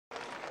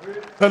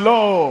the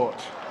Lord.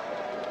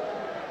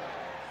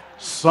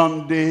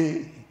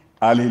 Sunday,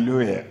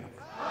 hallelujah.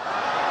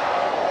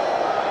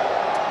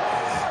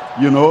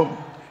 You know,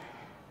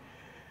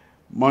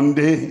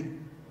 Monday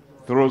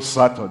through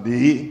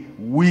Saturday,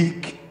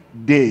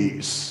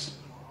 weekdays,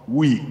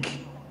 week.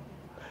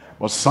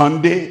 But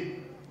Sunday,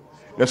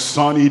 the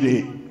sunny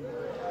day,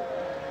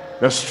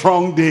 the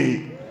strong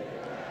day,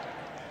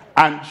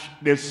 and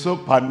the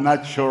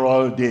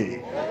supernatural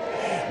day.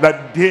 The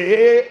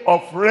day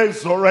of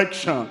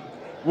resurrection,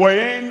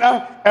 when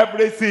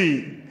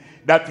everything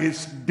that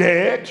is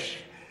dead,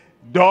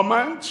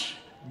 dormant,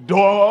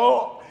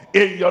 dull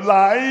in your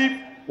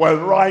life will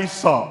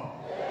rise up.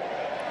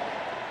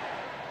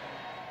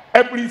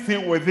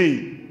 Everything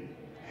within,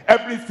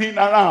 everything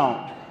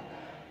around,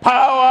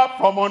 power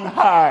from on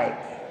high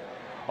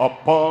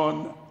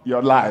upon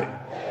your life.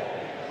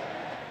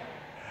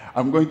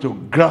 I'm going to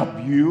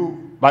grab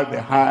you by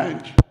the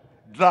hand,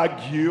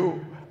 drag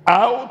you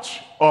out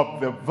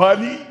of the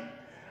valley,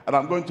 and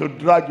I'm going to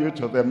drag you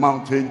to the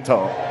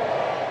mountaintop.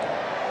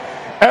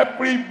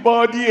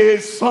 Everybody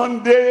is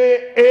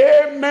Sunday,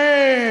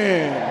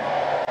 amen.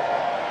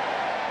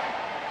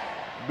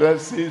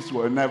 Blessings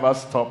will never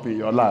stop in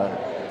your life.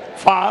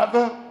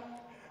 Father,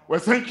 we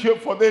thank you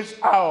for this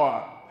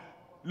hour.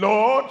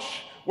 Lord,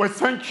 we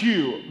thank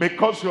you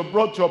because you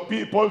brought your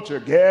people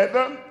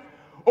together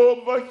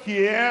over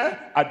here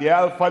at the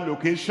Alpha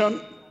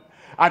location,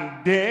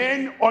 and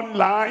then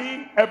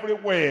online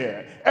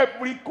everywhere.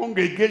 Every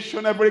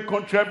congregation, every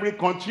country, every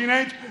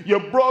continent, you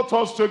brought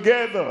us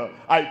together.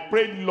 I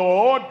pray,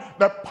 Lord,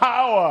 the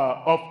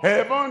power of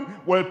heaven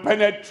will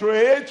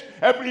penetrate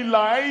every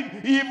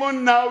life,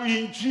 even now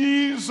in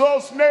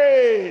Jesus'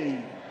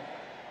 name.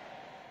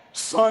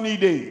 Sunny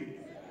day,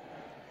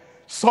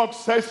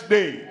 success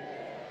day,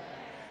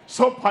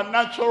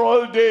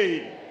 supernatural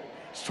day,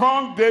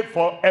 strong day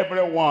for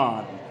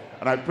everyone.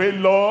 And I pray,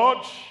 Lord,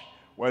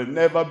 will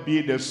never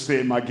be the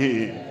same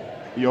again.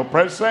 In your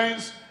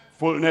presence,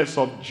 fullness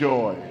of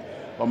joy.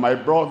 For my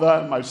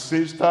brother, my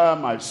sister,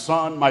 my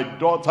son, my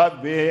daughter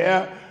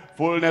there,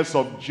 fullness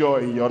of joy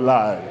in your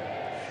life.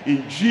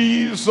 In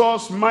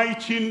Jesus'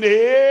 mighty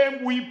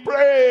name we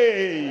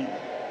pray.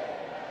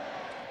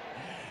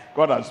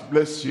 God has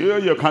blessed you.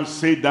 You can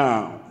sit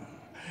down.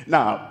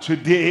 Now,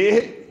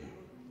 today,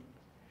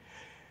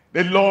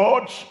 the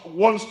Lord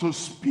wants to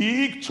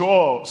speak to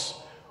us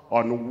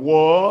on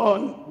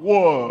one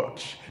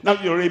word. Now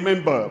you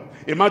remember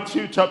in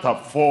Matthew chapter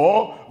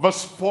 4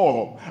 verse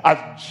 4,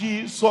 as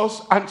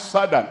Jesus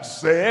answered and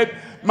said,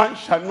 man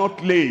shall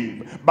not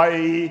live by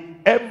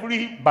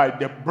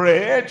the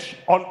bread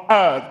on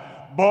earth,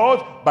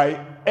 but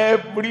by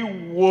every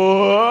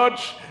word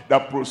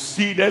that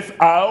proceedeth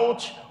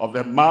out of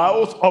the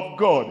mouth of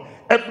God.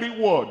 Every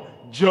word,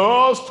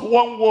 just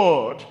one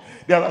word.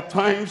 There are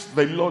times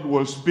the Lord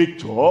will speak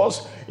to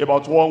us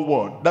about one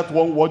word. That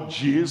one word,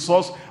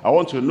 Jesus. I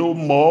want to know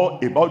more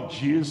about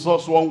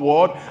Jesus, one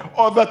word.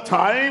 Other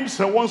times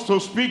he wants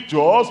to speak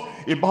to us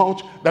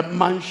about the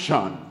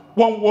mansion.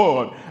 One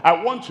word.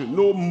 I want to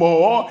know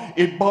more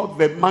about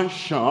the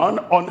mansion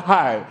on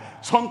high.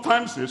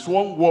 Sometimes it's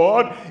one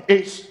word,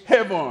 it's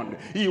heaven.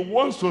 He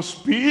wants to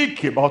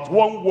speak about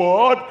one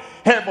word,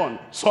 heaven.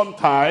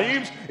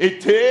 Sometimes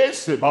it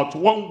is about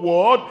one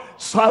word,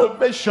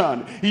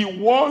 salvation. He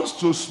wants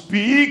to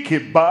speak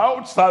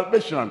about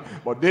salvation.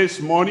 But this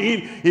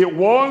morning, he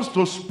wants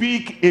to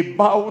speak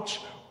about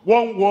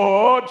one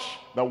word,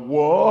 the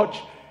word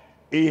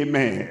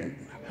amen.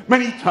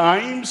 Many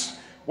times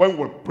when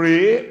we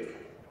pray,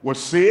 we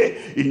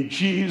say in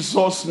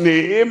Jesus'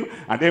 name,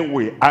 and then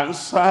we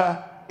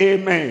answer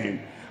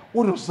amen.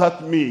 What does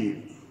that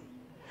mean?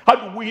 How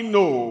do we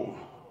know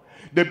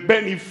the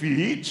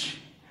benefit,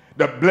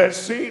 the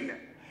blessing,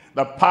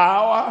 the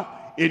power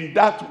in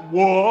that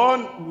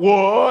one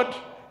word,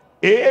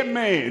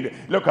 amen?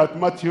 Look at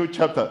Matthew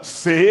chapter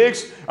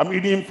 6. I'm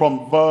reading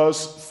from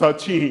verse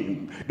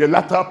 13. The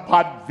latter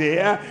part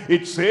there,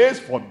 it says,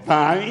 for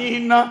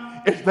thine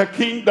is the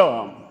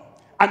kingdom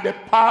and the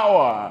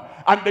power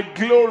and the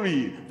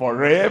glory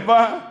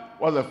forever.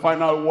 What's the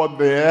final word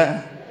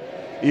there?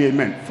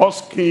 Amen. 1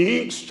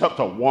 Kings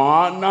chapter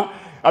 1,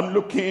 I'm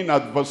looking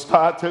at verse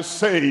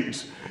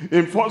 36.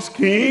 In 1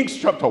 Kings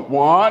chapter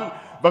 1,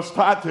 verse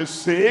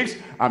 36,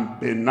 and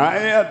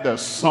Benaiah the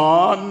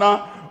son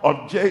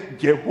of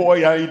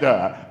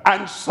Jehoiada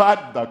answered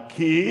the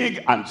king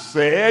and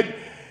said,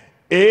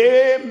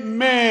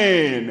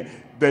 amen.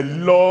 The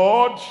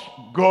Lord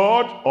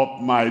God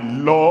of my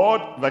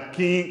Lord, the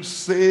king,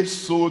 says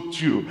so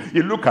too.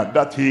 You look at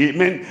that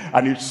amen,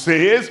 and it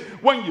says,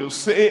 when you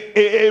say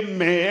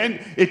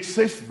amen, it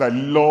says the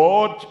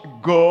Lord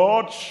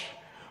God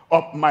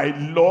of my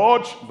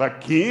Lord, the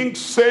king,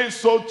 says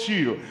so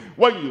too.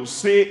 When you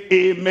say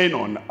amen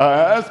on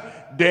earth,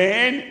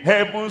 then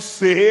heaven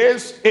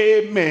says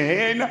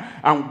amen.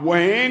 And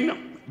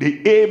when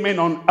the amen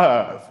on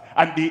earth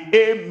and the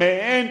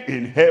amen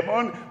in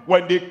heaven,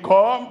 when they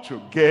come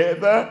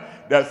together,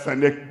 there's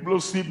an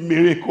explosive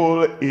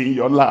miracle in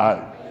your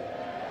life.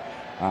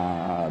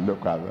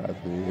 Look at that,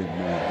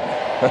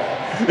 amen.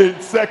 In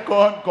 2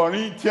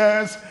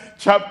 Corinthians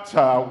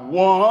chapter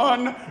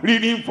 1,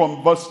 reading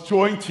from verse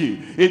 20,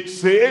 it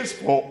says,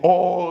 for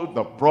all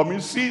the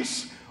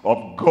promises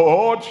of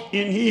God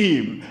in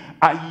him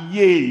are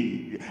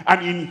yea,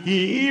 and in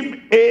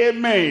him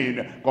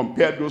amen.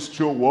 Compare those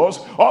two words.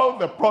 All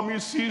the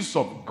promises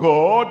of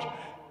God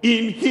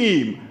in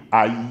him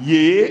are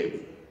yea.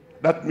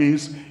 That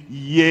means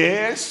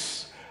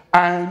yes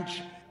and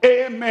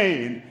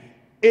amen.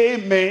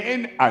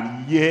 Amen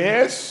and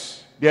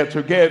yes, they're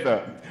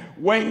together.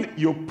 When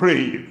you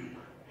pray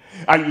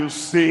and you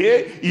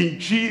say, in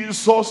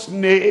Jesus'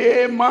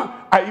 name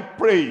I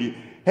pray,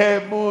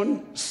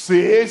 heaven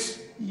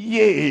says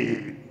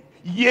yea,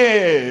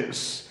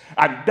 yes.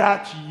 And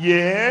that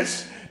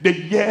yes, the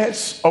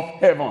yes of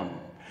heaven,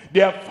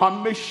 the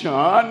affirmation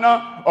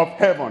of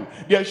heaven,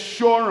 the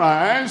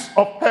assurance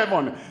of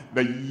heaven.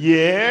 The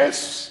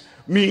yes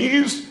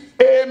means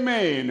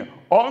amen,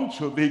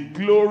 unto the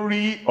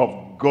glory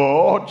of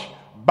God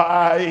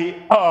by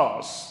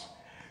us.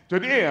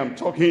 Today I'm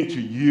talking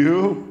to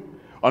you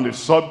on the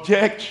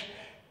subject,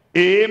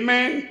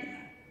 amen,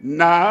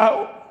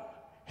 now,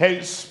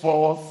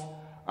 henceforth,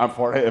 and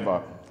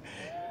forever.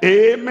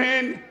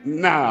 Amen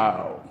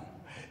now,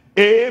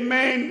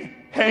 amen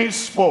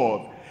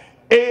henceforth,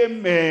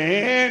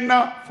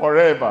 amen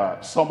forever.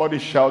 Somebody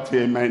shout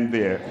amen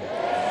there.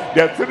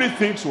 There are three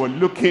things we're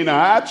looking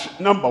at.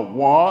 Number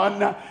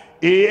one,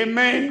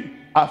 amen,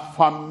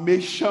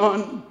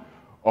 affirmation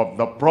of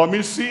the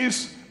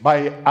promises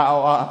by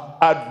our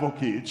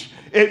advocate.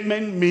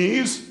 Amen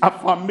means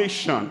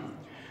affirmation.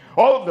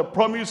 All the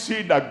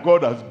promises that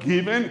God has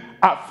given,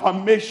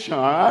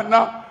 affirmation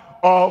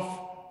of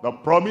the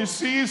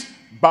promises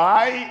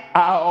by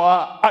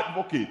our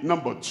advocate.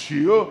 Number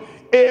two,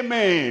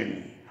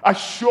 amen,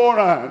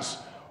 assurance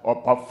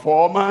of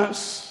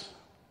performance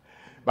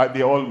by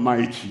the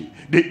Almighty.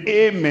 The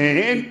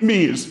amen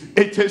means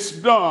it is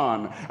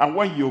done. And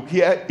when you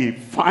hear a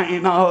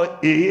final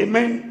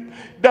amen,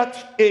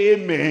 that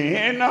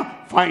amen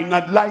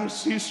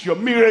finalizes your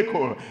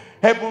miracle.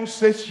 Heaven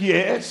says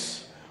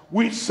yes,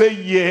 we say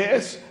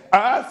yes,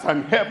 earth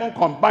and heaven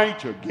combine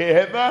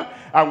together,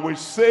 and we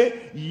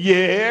say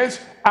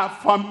yes,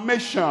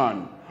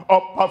 affirmation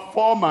of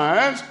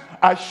performance,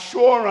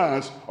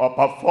 assurance of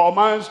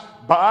performance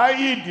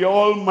by the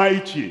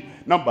Almighty.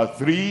 Number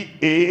three,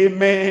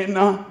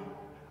 amen,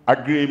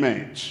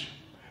 agreement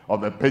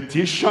of the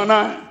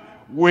petitioner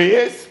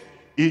with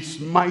his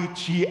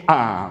mighty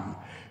arm.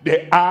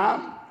 The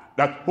arm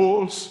that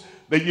holds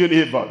the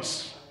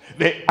universe.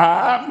 The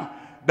arm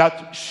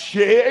that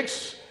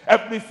shakes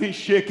everything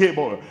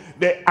shakeable.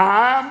 The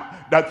arm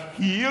that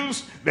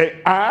heals.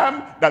 The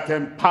arm that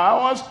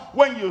empowers.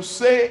 When you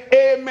say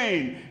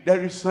amen,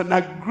 there is an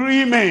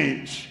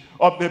agreement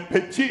of the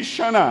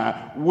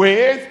petitioner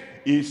with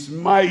his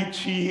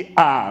mighty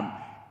arm.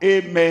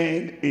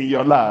 Amen in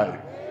your life.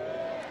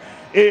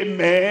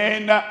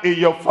 Amen in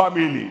your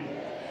family.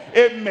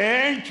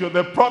 Amen to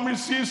the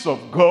promises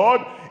of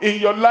God in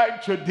your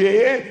life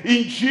today,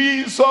 in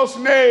Jesus'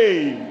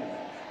 name.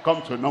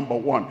 Come to number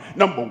one.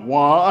 Number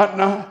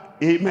one,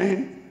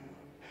 amen,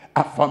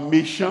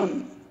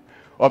 affirmation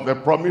of the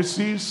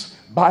promises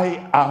by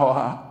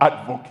our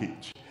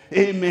advocate.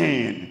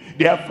 Amen.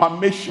 The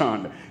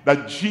affirmation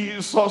that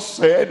Jesus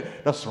said,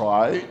 that's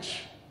right,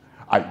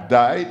 I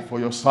died for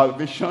your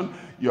salvation.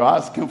 You're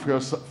asking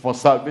for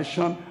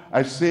salvation.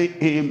 I say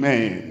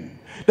amen.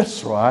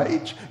 That's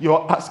right.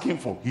 You're asking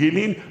for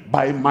healing.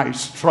 By my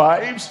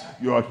stripes,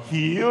 you are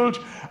healed.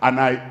 And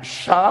I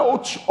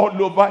shout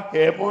all over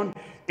heaven,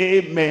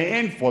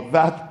 amen, for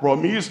that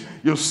promise.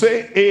 You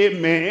say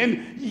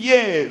amen.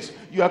 Yes,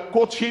 you are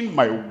quoting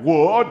my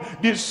word.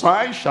 This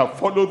sign shall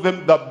follow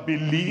them that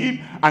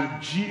believe.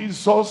 And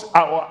Jesus,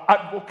 our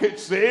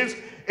advocate, says,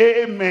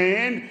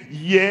 amen.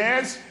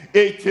 Yes,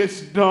 it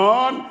is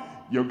done.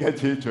 You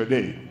get it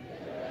today.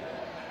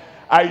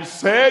 I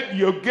said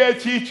you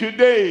get it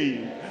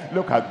today.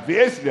 Look at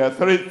this. There are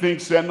three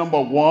things here. Number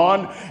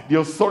one,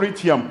 the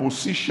authority and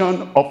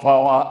position of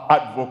our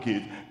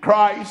advocate.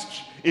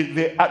 Christ is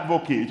the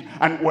advocate,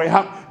 and we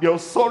have the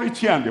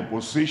authority and the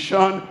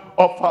position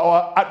of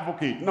our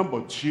advocate.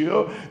 Number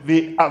two,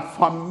 the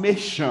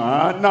affirmation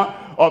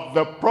of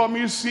the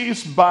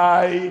promises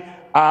by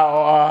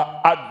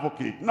our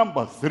advocate.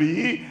 Number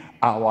three,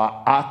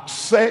 our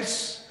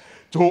access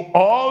to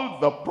all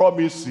the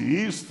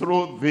promises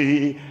through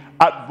the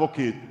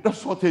advocate.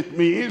 That's what it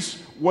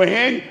means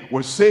when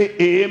we say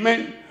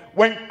amen,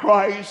 when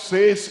Christ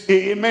says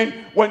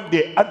amen, when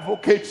the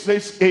advocate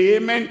says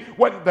amen,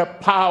 when the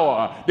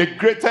power, the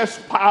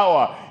greatest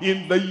power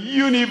in the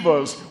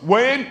universe,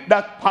 when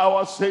that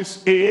power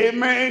says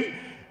amen,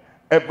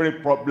 every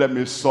problem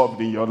is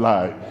solved in your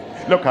life.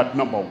 Look at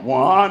number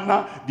one,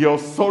 the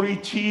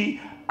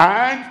authority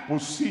and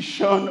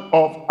position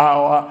of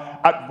our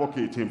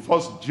advocate. In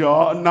 1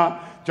 John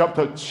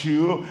chapter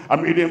 2,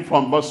 I'm reading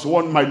from verse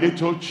 1. My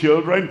little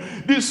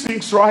children, these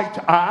things write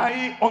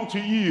I unto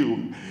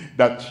you,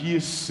 that ye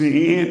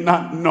sin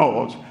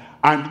not.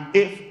 And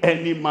if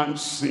any man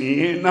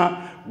sin,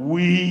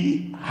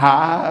 we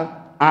have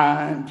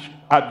an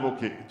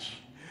advocate.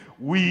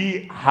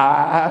 We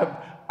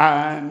have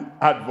an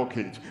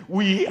advocate.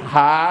 We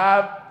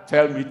have,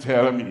 tell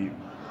me,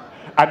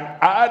 an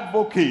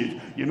advocate.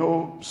 You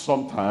know,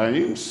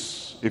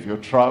 sometimes if you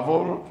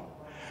travel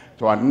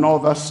to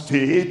another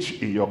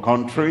state in your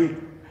country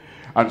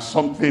and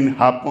something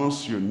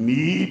happens, you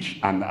need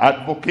an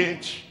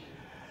advocate.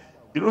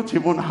 You don't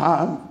even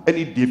have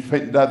any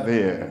defender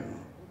there,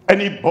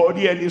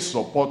 anybody, any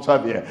supporter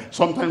there.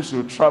 Sometimes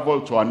you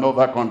travel to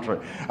another country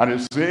and you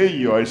say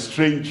you're a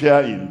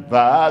stranger in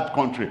that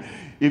country.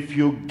 If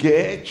you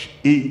get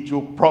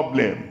into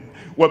problem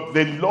with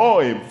the law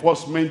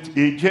enforcement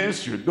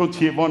agents, you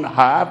don't even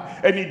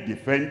have any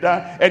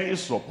defender, any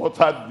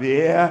supporter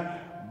there.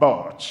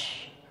 But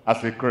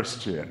as a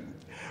Christian,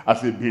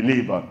 as a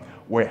believer,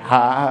 we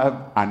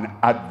have an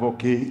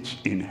advocate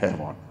in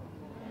heaven.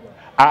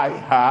 I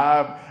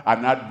have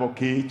an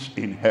advocate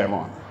in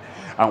heaven.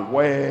 And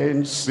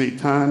when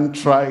Satan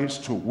tries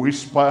to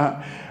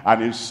whisper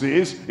and he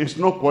says it's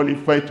not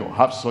qualified to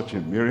have such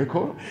a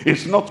miracle,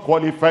 it's not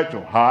qualified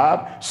to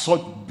have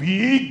such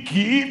big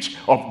gift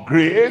of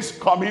grace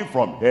coming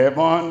from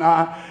heaven,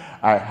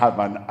 I have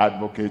an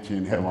advocate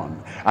in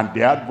heaven. And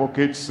the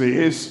advocate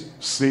says,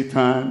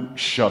 Satan,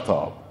 shut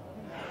up.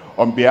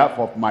 On behalf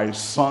of my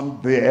son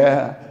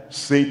there,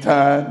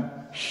 Satan,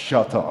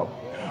 shut up.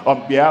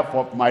 On behalf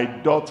of my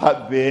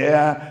daughter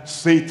there,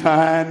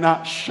 Satan,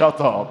 shut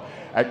up.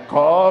 I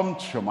come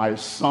to my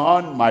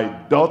son, my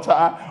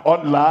daughter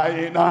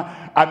online,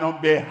 and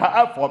on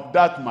behalf of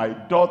that, my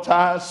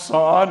daughter,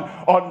 son,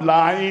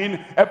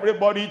 online,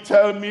 everybody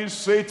tell me,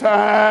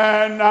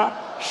 Satan,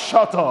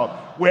 shut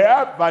up. We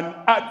have an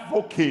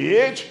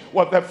advocate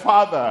with the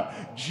Father,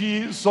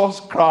 Jesus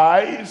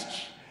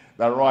Christ,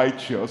 the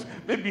righteous.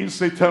 Maybe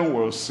Satan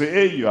will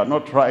say, you are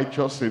not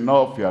righteous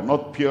enough, you are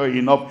not pure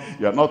enough,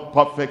 you are not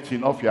perfect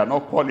enough, you are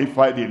not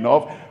qualified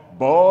enough.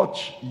 But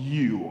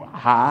you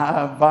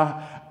have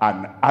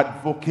an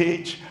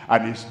advocate,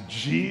 and it's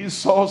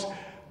Jesus,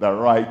 the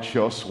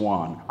righteous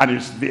one. And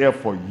it's there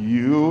for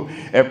you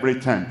every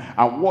time.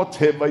 And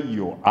whatever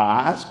you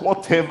ask,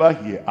 whatever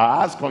he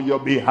asks on your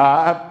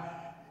behalf,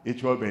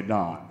 it will be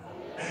done.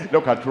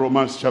 Look at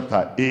Romans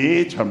chapter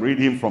 8. I'm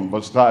reading from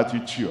verse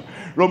 32.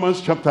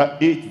 Romans chapter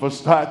 8,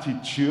 verse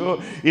 32.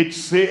 It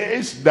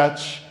says that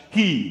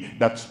he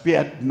that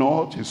spared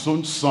not his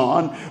own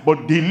son,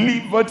 but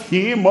delivered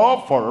him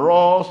up for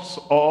us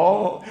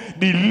all.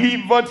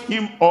 Delivered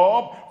him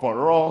up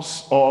for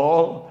us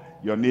all.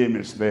 Your name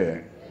is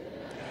there.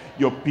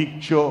 Your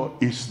picture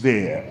is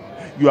there.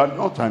 You are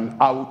not an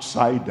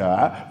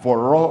outsider.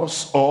 For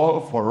us all,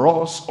 for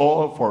us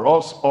all, for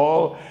us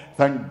all.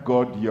 Thank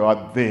God you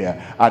are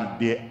there. And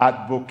the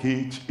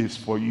advocate is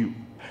for you.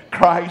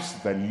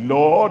 Christ the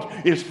Lord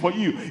is for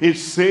you. It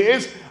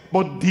says,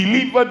 but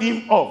delivered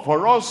him up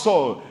for us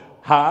all.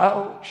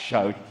 How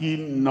shall he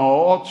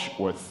not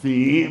with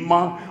him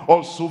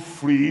also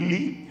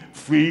freely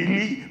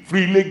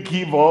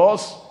give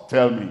us?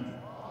 Tell me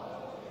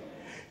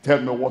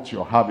what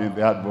you have in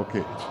the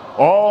advocate.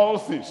 All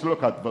things.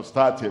 Look at verse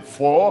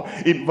 34.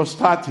 In verse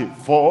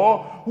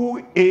 34,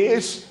 who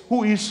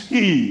is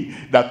he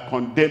that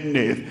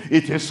condemneth?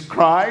 It is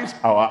Christ,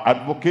 our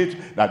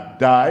advocate, that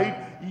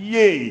died.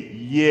 Yea,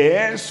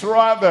 yes,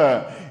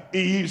 rather,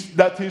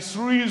 that is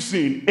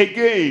risen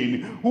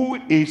again, who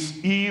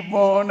is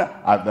even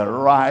at the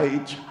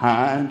right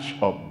hand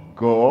of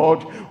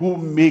God, who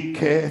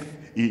maketh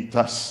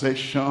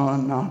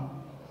intercession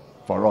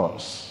for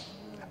us.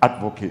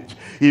 Advocate.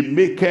 He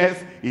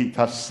maketh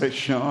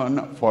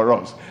intercession for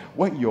us.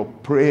 When your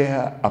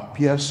prayer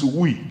appears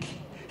weak,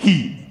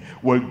 he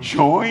will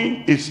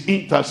join his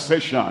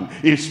intercession,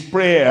 his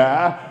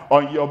prayer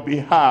on your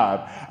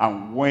behalf.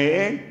 And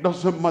when,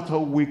 doesn't matter how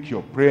weak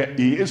your prayer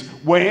is,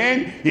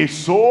 when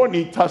his own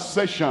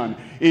intercession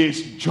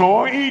is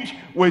joined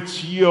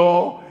with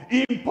your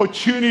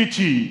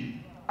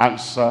importunity,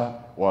 answer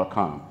will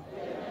come.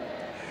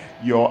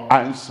 Your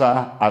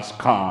answer has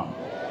come.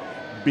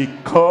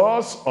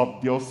 Because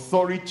of the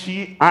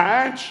authority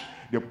and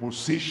the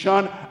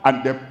position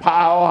and the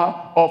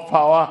power of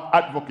our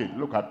advocate.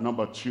 Look at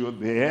number 2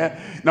 there.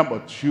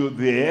 Number 2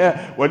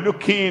 there. We're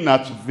looking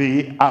at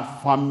the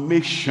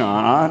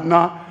affirmation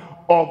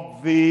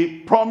of the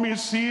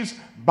promises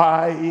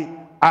by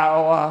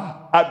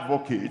our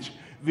advocate.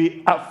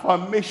 The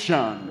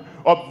affirmation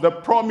of the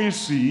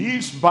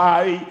promises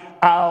by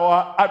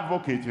our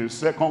advocate in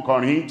 2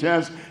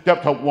 Corinthians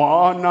chapter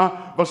 1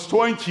 verse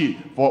 20.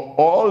 For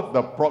all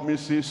the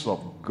promises of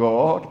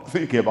God,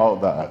 think about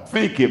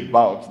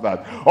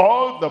that.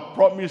 All the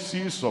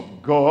promises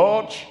of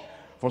God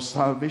for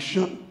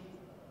salvation,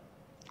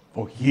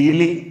 for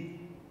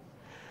healing,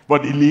 for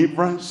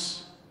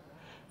deliverance,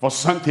 for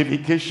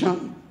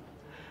sanctification,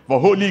 for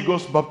Holy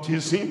Ghost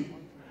baptism,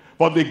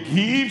 for the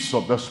gifts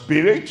of the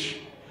Spirit,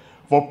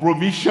 for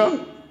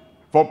provision,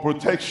 for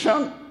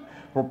protection,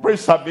 for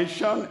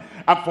preservation,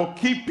 and for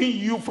keeping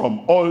you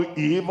from all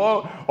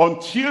evil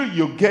until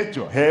you get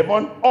to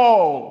heaven.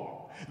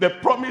 All the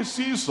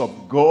promises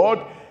of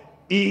God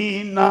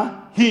in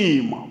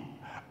him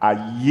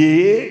are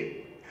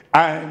yea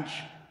and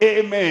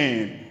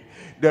amen.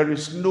 There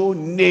is no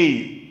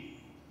nay.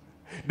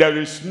 There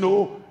is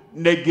no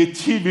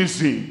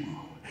negativism.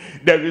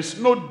 There is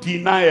no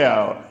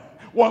denial.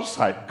 Once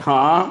I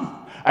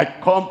come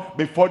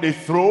before the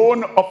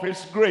throne of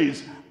his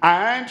grace,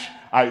 and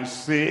I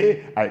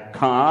say, I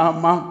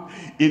come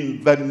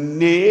in the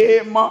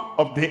name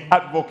of the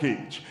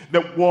advocate,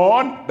 the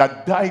one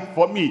that died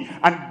for me,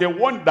 and the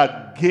one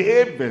that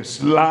gave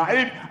his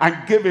life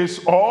and gave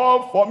his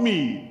all for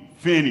me.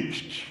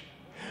 Finished.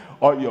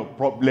 All your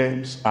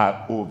problems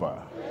are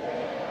over.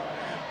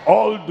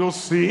 All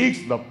those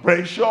things, the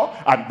pressure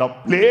and the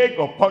plague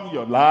upon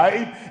your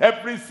life,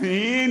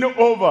 everything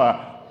over.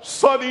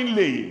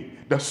 Suddenly,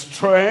 the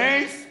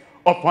strength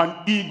of an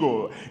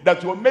eagle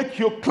that will make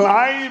you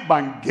climb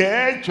and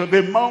get to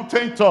the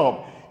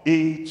mountaintop,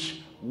 it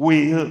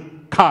will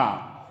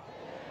come.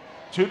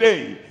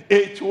 Today,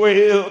 it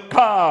will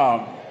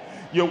come.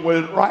 You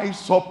will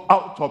rise up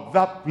out of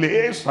that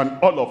place, and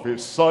all of a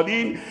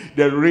sudden,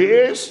 there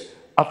is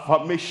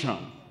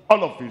affirmation.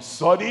 All of a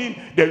sudden,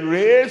 there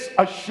is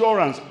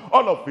assurance.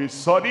 All of a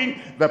sudden,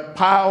 the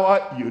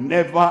power you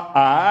never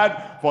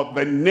had for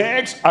the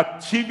next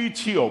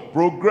activity or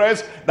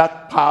progress,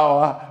 that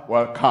power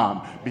will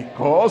come.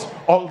 Because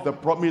all the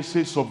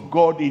promises of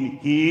God in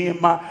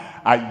him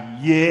are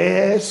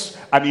yes,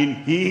 and in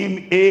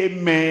him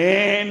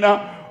amen.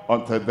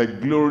 Unto the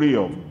glory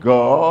of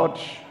God,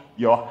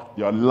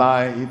 your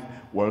life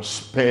will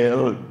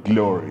spell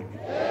glory.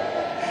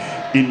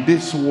 In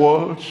this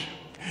world,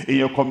 in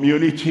your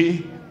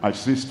community, my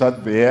sister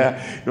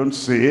there, don't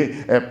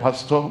say,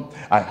 Pastor,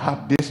 I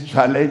have this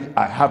challenge,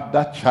 I have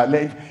that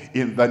challenge.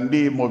 In the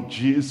name of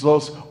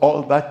Jesus,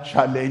 all that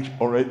challenge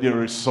already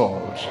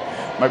resolved.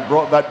 My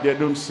brother there,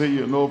 don't say,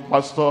 you know,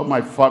 Pastor,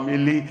 my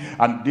family,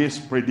 and this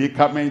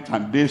predicament,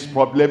 and this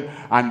problem,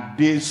 and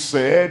they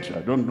said,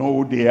 I don't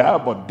know who they are,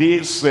 but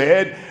they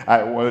said,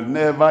 I will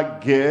never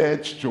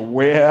get to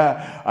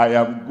where I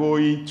am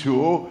going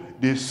to.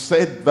 They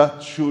said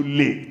that too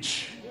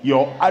late.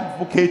 Your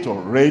advocate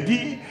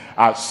already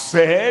has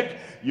said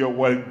you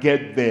will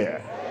get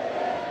there.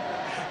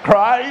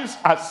 Christ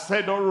has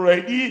said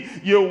already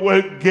you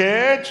will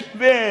get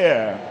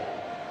there.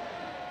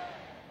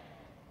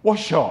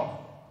 Wash off,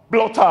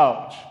 blot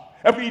out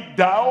every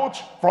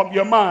doubt from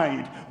your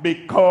mind,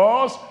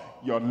 because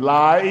your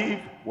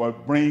life will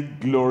bring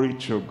glory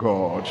to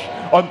God.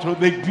 Unto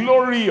the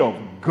glory of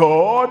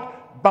God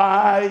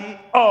by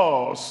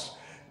us.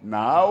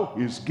 Now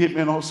he's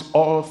given us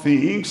all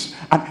things,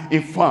 and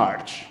in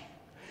fact,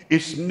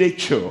 his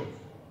nature,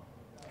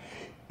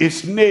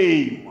 his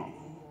name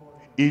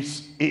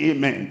is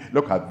amen.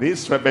 Look at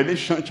this,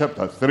 Revelation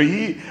chapter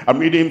 3. I'm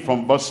reading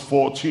from verse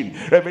 14.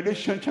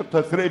 Revelation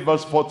chapter 3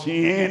 verse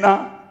 14.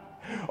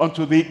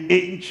 Unto the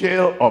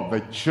angel of the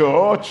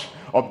church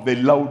of the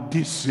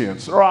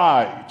Laodiceans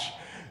write,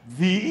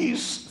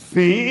 these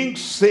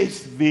things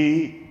says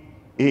the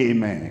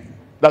amen.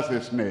 That's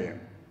his name.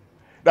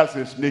 That's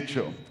his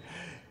nature.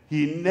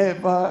 He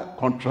never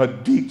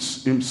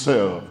contradicts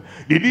himself.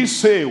 Did he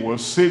say it will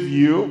save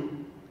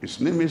you? His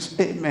name is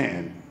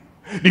amen.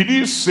 Did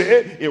he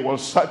say it will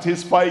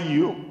satisfy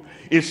you?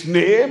 His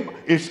name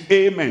is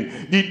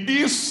amen. Did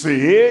he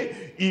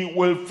say he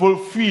will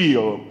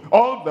fulfill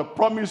all the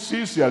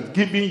promises he has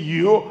given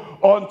you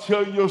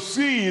until you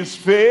see his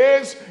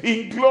face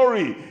in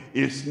glory?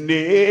 His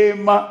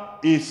name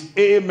is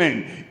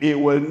amen. He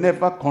will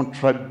never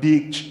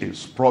contradict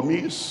his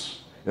promise.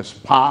 His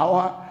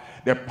power,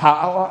 the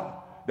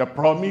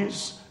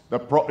promise,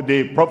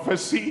 the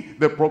prophecy,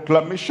 the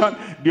proclamation,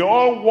 they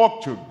all work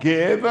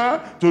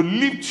together to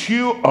lift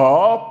you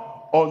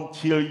up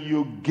until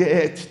you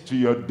get to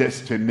your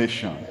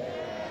destination.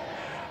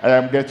 I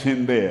am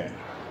getting there.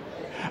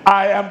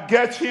 I am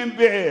getting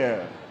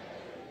there.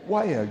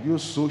 Why are you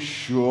so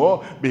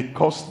sure?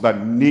 Because the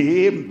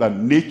name, the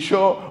nature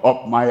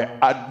of my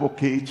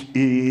advocate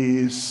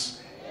is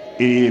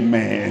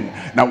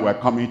amen. Now we're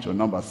coming to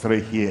number 3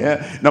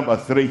 here. Number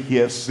 3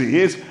 here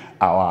says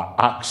our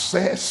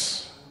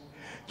access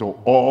to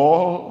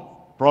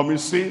all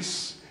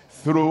promises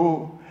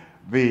through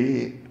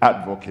the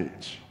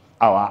advocate.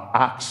 Our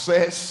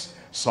access,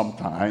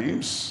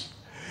 sometimes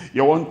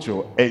you want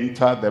to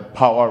enter the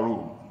power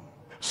room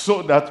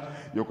so that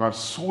you can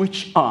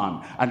switch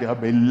on and there'll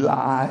be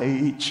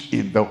light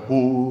in the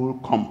whole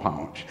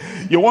compound.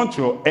 You want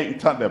to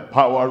enter the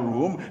power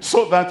room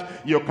so that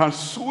you can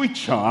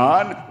switch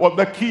on with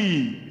the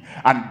key,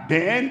 and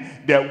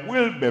then there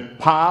will be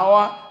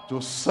power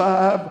to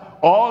serve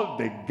all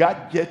the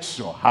gadgets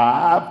you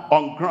have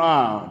on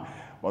ground.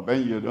 But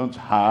then you don't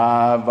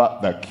have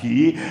the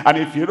key, and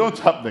if you don't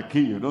have the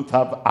key, you don't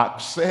have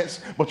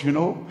access. But you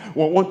know,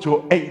 we want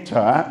to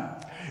enter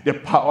the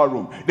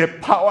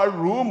power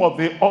room of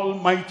the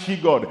Almighty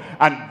God,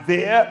 and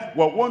there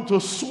we want to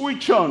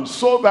switch on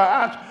so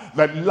that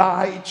the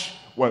light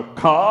will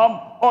come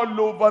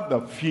all over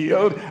the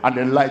field, and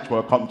the light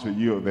will come to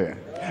you there.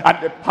 And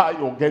the power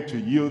will get to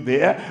you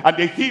there, and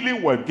the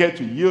healing will get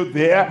to you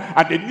there,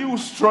 and the new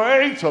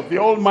strength of the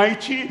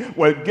Almighty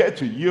will get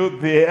to you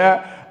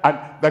there. And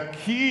the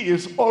key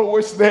is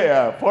always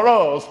there for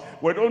us.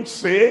 We don't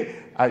say,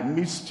 I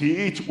missed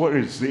it, where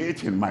is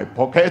it in my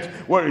pocket,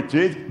 where is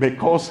it?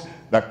 Because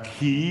the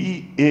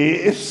key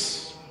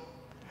is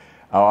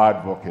our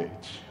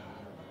advocate.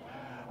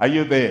 Are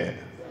you there?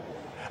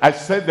 I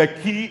said the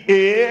key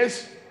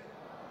is,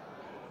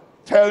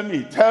 tell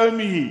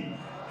me.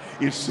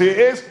 It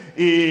says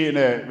in,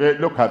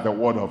 look at the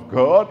word of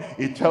God,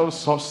 it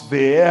tells us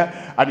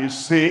there, and it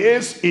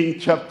says in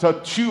chapter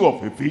 2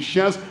 of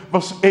Ephesians,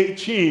 verse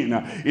 18,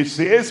 it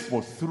says,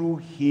 for through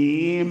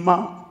him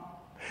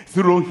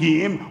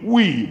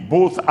we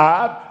both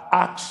have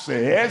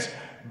access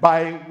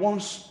by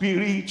one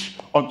Spirit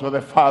unto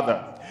the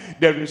Father.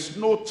 There is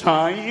no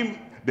time.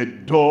 The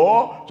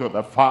door to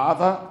the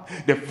Father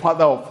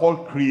of all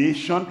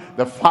creation,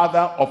 the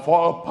Father of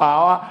all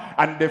power,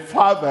 and the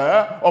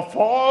Father of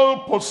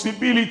all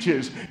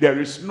possibilities. There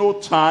is no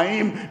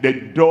time. The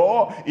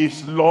door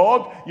is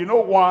locked. You know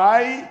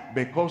why?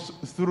 Because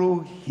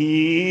through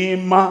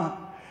him,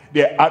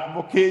 the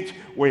advocate,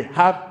 we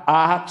have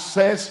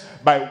access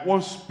by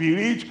one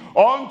Spirit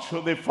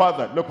unto the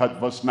Father. Look at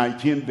verse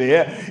 19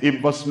 there.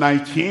 In verse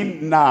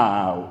 19,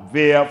 now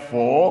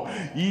therefore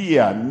ye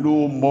are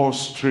no more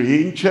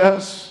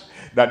strangers,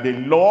 that they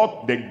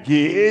lock the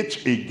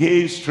gate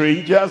against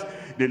strangers.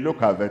 They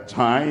look at the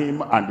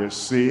time and they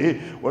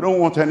say, we don't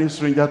want any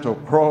stranger to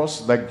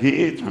cross the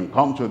gate and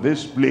come to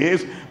this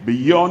place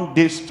beyond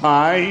this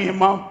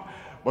time.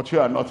 But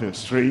you are not a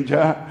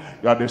stranger.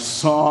 You are the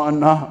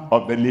son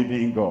of the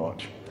living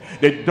God,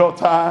 the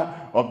daughter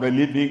of the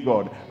living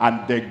God,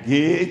 and the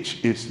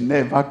gate is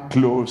never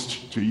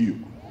closed to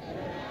you.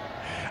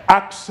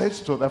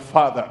 Access to the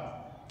Father,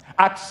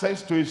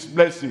 access to his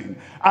blessing,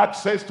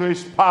 access to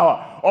his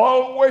power,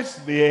 always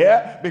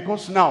there,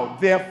 because now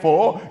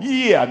therefore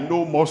ye are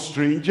no more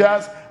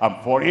strangers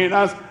and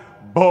foreigners,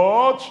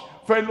 but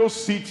fellow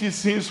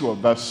citizens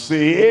of the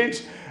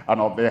saints and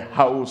of the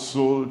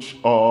household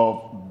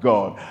of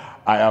God.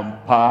 I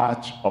am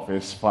part of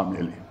his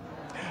family.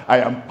 I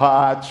am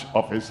part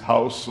of his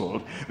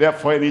household.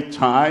 Therefore,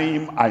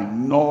 anytime I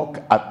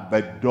knock at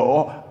the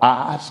door,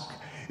 ask,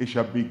 it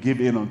shall be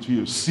given unto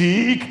you.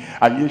 Seek,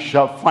 and you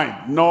shall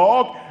find.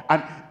 Knock,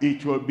 and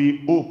it will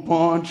be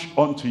opened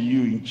unto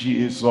you in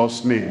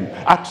Jesus' name.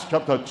 Acts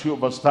chapter 2,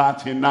 verse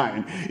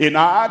 39. In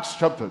Acts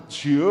chapter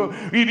 2,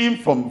 reading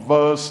from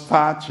verse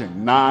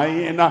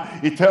 39,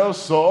 it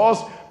tells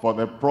us, for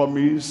the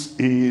promise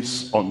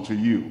is unto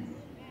you.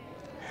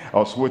 I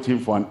was waiting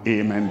for an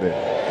amen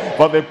there.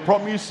 For the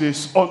promise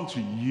is unto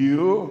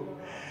you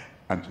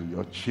and to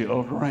your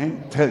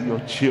children. Tell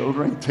your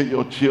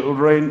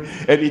children,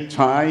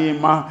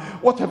 anytime,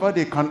 whatever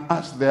they can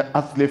ask their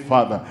earthly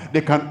father,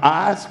 they can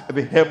ask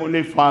the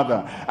heavenly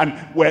Father. And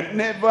we're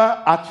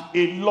never at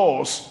a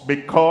loss,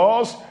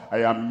 because I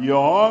am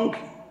young.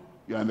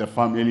 You're in the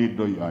family,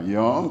 though you are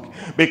young,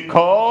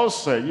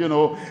 because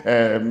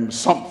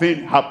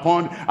something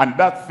happened, and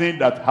that thing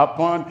that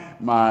happened,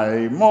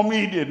 my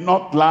mommy did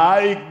not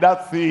like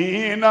that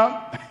thing.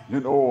 You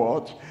know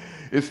what?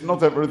 It's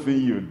not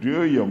everything you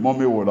do your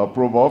mommy will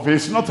approve of.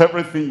 It's not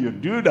everything you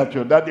do that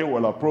your daddy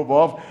will approve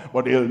of,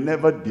 but he'll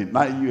never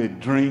deny you a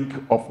drink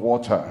of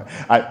water.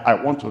 I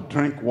want to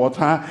drink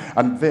water,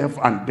 and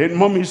then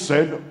mommy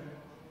said,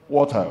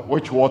 water?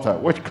 Which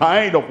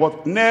kind of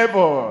water?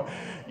 Never.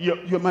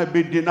 You might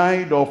be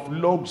denied of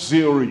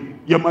luxury.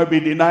 You might be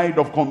denied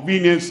of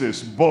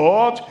conveniences.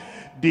 But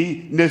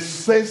the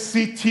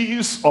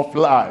necessities of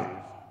life,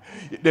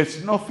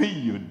 there's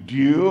nothing you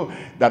do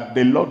that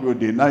the Lord will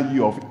deny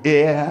you of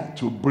air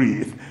to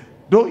breathe.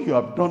 Though you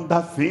have done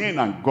that thing,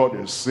 and God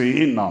is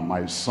saying, now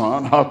my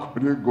son, how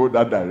could you go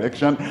that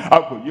direction?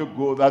 How could you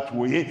go that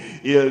way?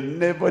 He'll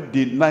never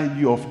deny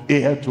you of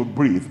air to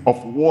breathe,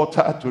 of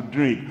water to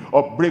drink,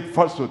 of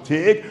breakfast to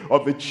take,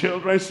 of the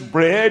children's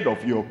bread,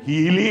 of your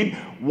healing.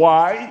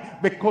 Why?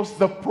 Because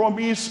the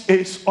promise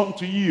is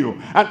unto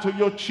you, and to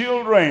your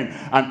children,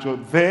 and to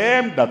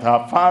them that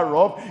are far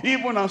off,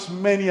 even as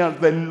many as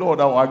the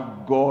Lord our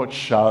God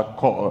shall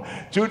call.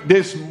 To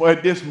this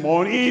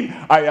morning,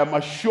 I am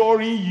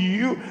assuring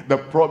you, the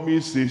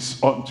promise is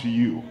unto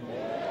you.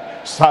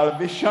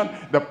 Salvation,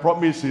 the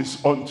promise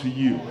is unto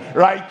you.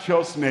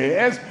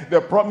 Righteousness, the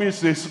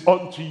promise is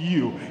unto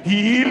you.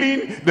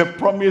 Healing, the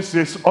promise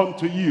is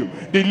unto you.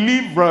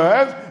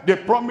 Deliverance, the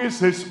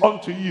promise is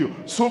unto you.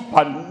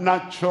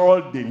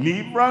 Supernatural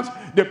deliverance,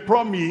 the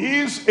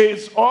promise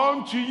is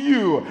unto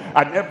you.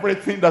 And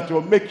everything that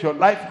will make your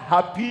life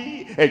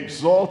happy,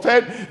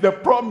 exalted, the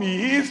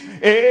promise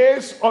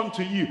is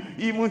unto you.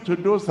 Even to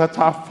those that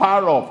are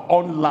far off,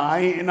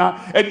 online,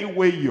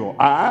 anywhere you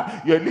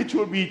are, you're a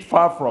little bit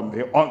far from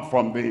the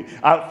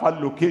Alpha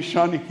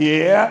location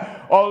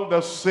here. All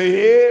the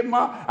same,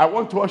 I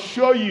want to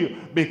assure you,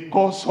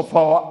 because of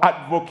our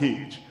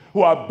advocate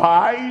who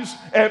abides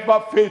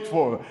ever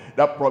faithful.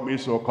 That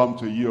promise will come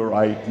to you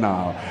right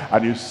now.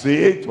 And you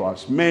say, to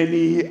as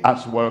many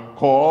as will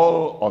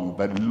call on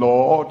the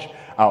Lord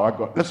our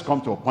God. Let's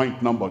come to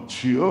point number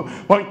 2.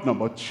 Point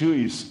number 2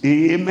 is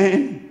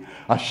amen,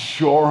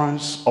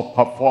 assurance of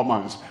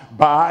performance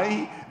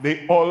by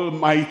the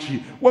Almighty.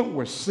 When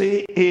we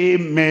say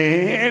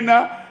amen,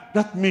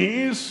 that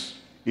means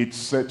it's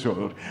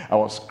settled. I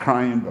was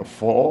crying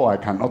before. I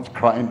cannot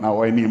cry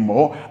now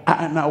anymore.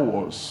 And I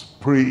was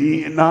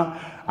praying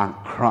and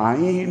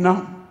crying.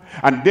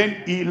 And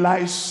then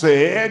Eli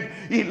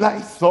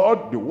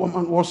thought the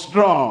woman was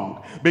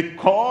drunk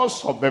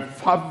because of the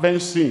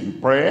fervency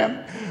in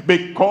prayer,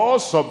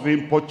 because of the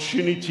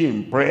importunity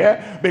in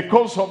prayer,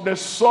 because of the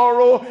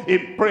sorrow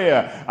in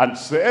prayer, and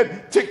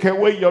said, take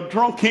away your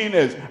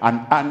drunkenness.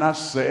 And Anna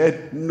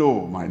said,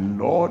 no, my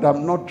Lord,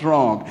 I'm not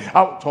drunk.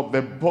 Out of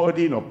the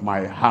burden of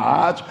my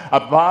heart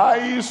have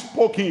I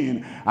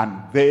spoken.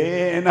 And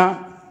then,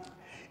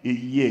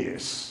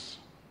 yes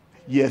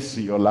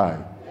in your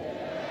life.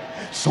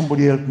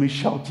 Somebody help me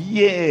shout,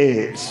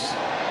 yes.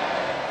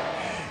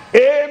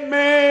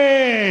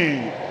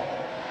 Amen.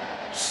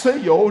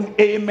 Say your own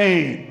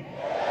amen.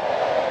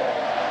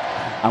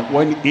 And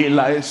when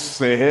Eli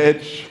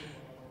said,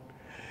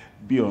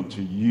 be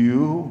unto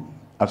you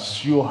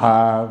as you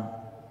have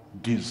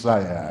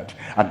desired.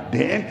 And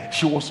then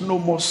she was no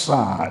more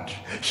sad.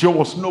 She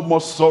was no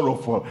more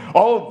sorrowful.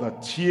 All the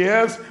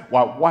tears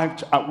were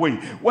wiped away.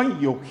 When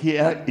you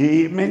hear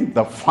amen,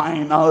 the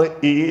final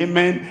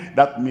amen,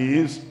 that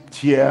means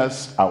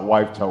tears are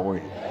wiped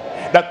away.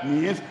 That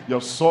means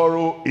your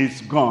sorrow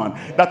is gone.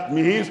 That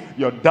means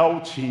your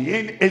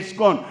doubting is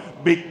gone.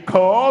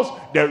 Because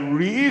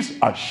there is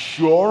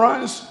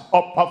assurance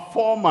of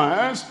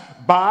performance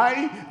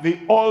by the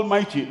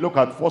Almighty. Look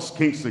at 1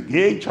 Kings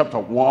again, chapter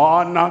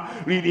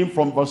 1, reading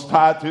from verse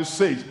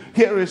 36.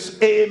 Here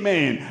is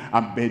amen.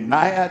 And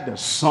Benaiah the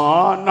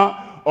son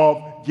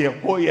of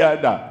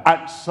Jehoiada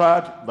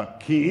answered the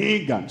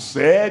king and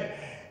said,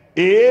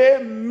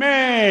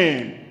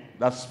 amen.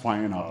 That's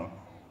final.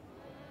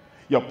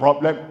 Your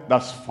problem,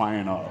 that's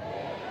final.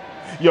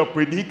 Your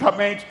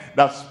predicament,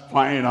 that's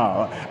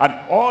final.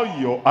 And all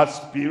your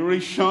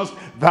aspirations,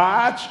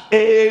 that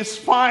is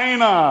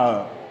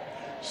final.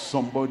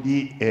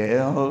 Somebody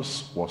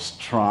else was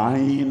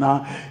trying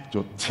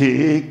to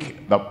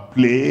take the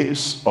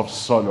place of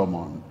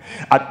Solomon.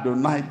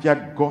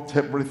 Adonijah got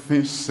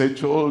everything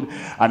settled,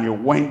 and he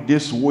went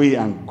this way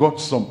and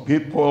got some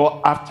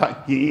people after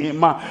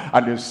him,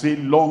 and they say,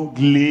 long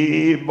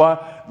live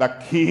the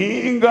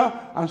king.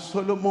 And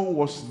Solomon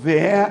was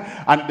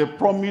there, and the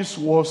promise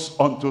was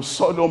unto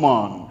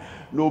Solomon,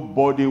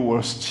 nobody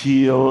will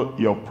steal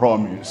your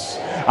promise.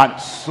 And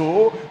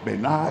so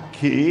Benaiah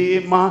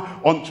came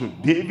unto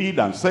David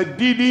and said,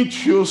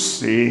 didn't you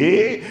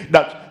say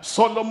that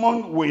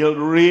Solomon will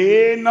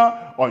reign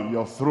on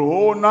your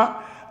throne?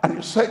 And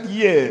he said,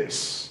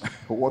 yes.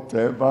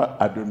 Whatever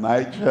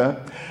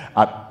Adonijah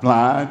had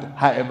planned,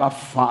 however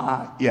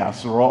far he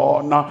has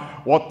run,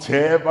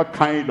 whatever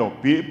kind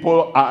of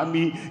people,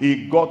 army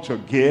he got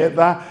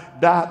together,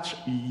 that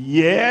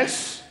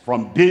yes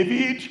from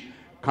David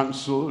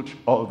cancelled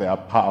all their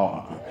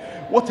power.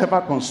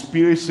 Whatever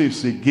conspiracy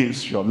is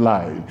against your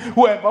life,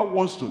 whoever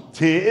wants to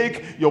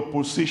take your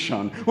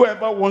position,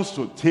 whoever wants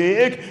to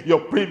take your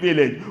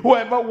privilege,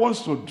 whoever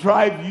wants to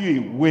drive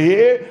you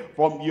away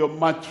from your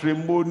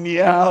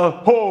matrimonial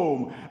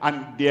home,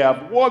 and they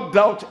have worked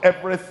out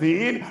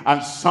everything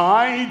and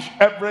signed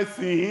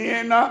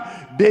everything,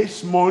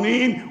 this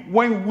morning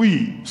when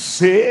we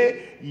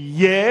say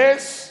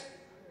yes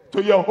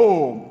to your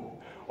home,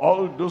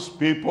 all those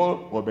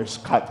people will be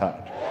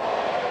scattered.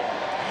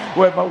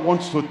 Whoever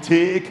wants to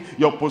take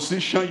your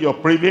position, your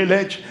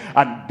privilege,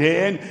 and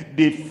then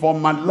they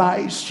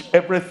formalized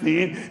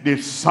everything, they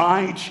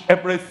signed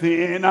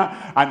everything,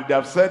 and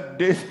they've said,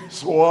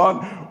 this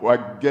one,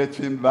 we're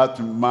getting that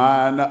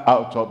man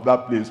out of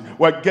that place.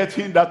 We're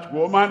getting that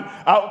woman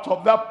out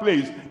of that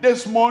place.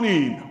 This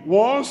morning,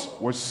 once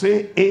we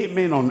say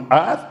amen on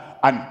earth,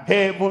 and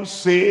heaven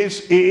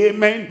says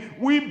amen,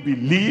 we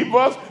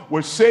believers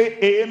will say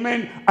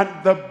amen,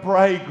 and the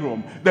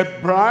bridegroom, the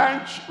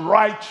branch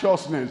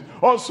righteousness,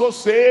 also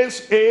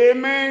says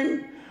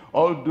amen.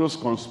 All those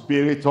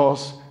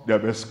conspirators, they'll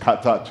be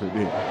scattered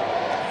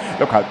today.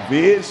 Look at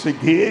this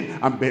again.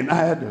 And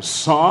Benaiah the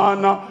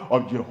son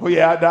of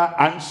Jehoiada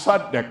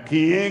answered the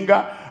king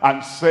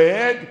and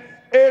said,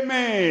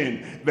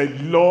 amen. The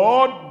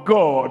Lord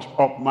God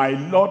of my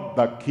Lord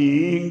the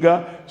king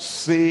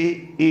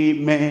say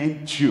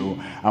amen too.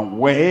 And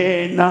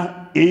when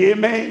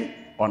amen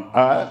on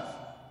earth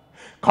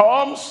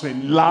comes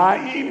in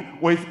line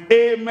with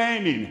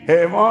amen in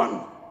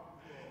heaven,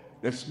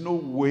 there's no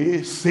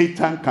way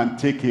Satan can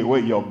take away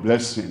your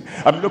blessing.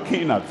 I'm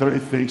looking at three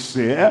things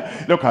here.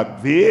 Look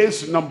at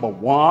this. Number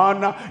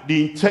one,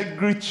 the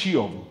integrity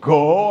of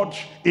God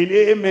in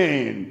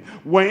amen.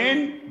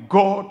 When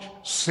God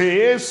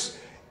says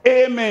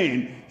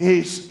amen,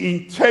 his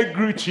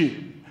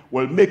integrity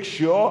will make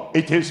sure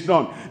it is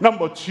done.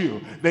 Number two,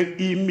 the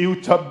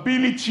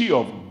immutability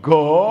of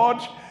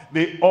God,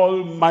 the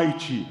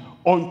Almighty,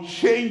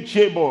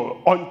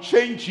 unchangeable,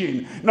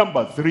 unchanging.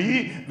 Number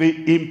three,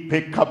 the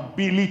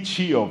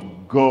impeccability of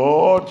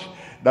God.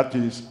 That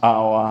is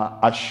our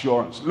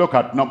assurance. Look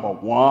at number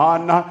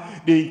one,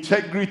 the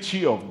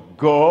integrity of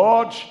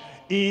God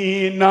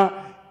in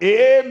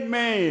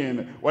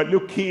Amen. We're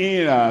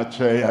looking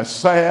at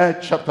Isaiah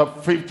chapter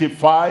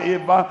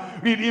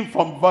 55, reading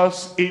from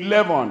verse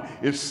 11.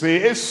 It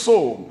says,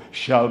 so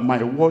shall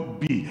my word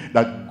be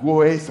that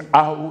goeth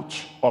out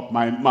of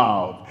my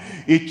mouth.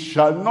 It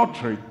shall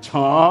not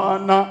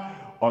return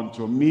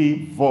unto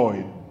me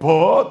void,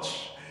 but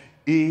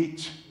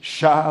it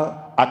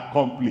shall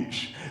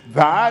accomplish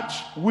that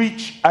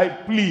which I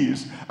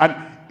please, and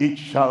it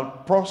shall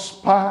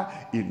prosper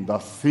in the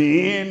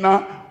thing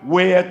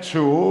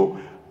whereto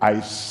I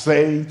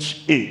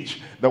sent it.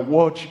 The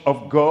word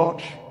of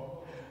God,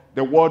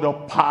 the word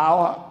of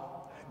power,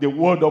 the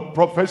word of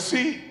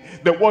prophecy,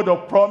 the word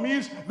of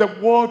promise, the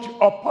word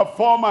of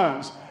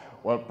performance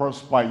will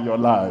prosper in your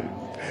life.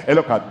 And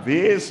look at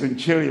this in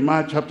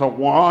Jeremiah chapter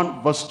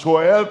 1 verse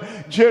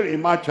 12.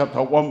 Jeremiah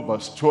chapter 1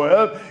 verse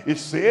 12. It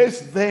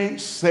says, then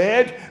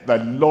said the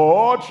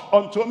Lord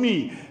unto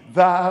me,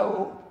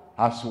 thou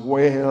hast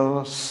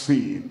well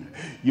seen.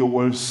 You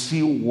will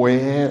see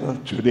well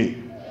today.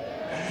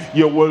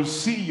 You will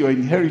see your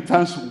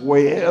inheritance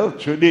well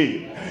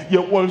today.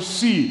 You will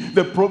see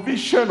the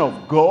provision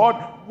of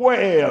God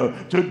well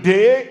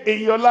today in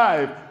your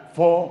life.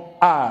 For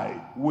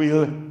I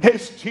will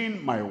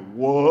hasten my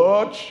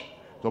word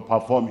to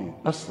perform it.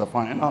 That's the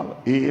final.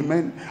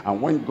 Amen.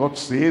 And when God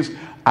says,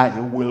 I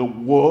will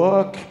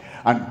work,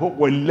 and who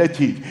will let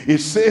it? It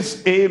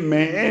says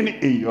amen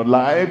in your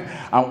life.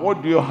 And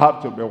what do you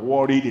have to be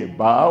worried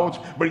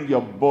about? Bring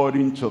your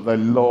burden to the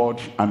Lord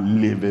and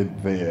leave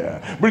it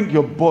there. Bring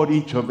your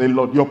burden to the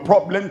Lord, your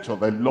problem to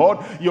the Lord,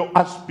 your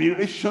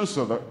aspirations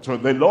to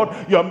the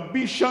Lord, your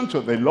ambition to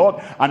the Lord,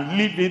 and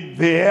leave it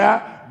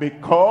there,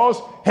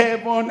 because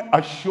heaven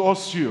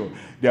assures you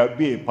there'll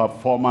be a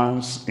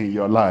performance in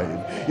your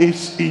life.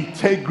 It's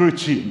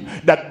integrity,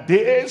 that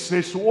this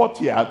is what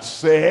he had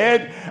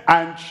said,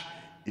 and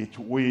it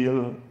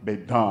will be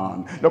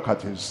done. Look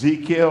at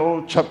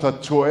Ezekiel chapter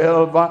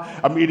 12.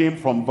 I'm reading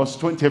from verse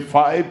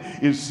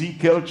 25.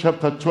 Ezekiel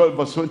chapter 12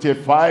 verse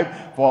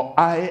 25. For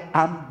I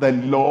am the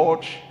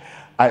Lord,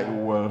 I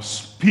will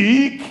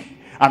speak,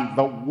 and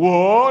the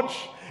word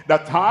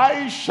that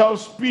I shall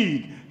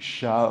speak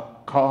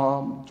shall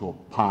come to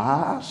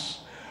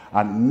pass,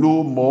 and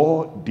no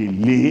more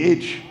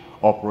delayed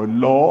or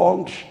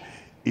prolonged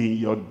in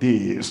your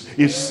days.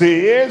 It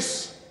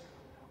says,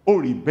 O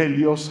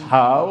rebellious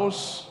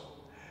house,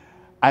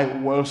 I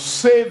will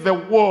say the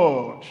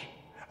word,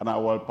 and I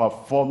will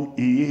perform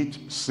it,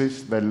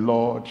 says the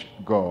Lord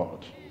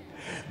God.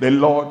 The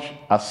Lord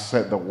has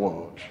said the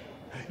word.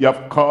 You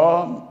have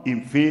come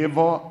in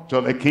favor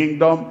to the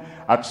kingdom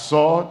at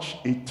such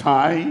a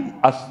time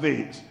as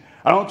this.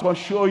 I want to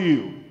assure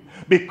you,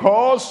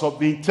 because of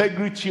the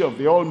integrity of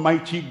the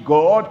Almighty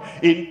God,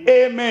 in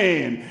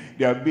amen,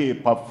 there'll be a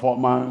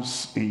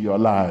performance in your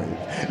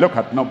life. Look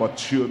at number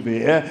two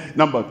there.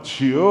 Number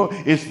two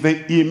is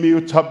the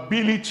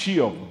immutability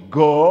of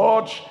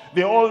God,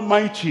 the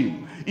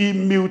Almighty.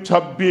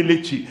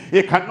 Immutability.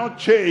 It cannot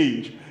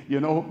change. You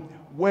know,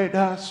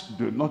 weathers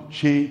do not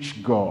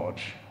change God.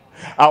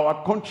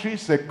 Our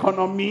country's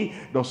economy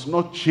does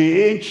not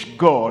change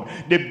God.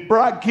 The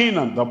bragging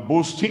and the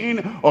boasting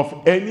of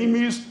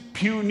enemies,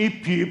 puny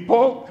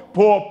people,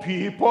 poor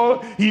people,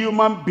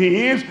 human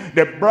beings,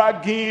 the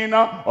bragging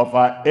of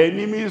our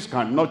enemies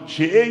cannot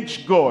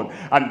change God.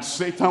 And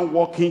Satan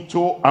walking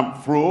to and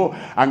fro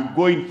and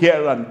going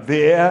here and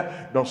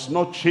there does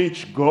not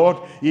change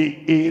God.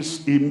 He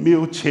is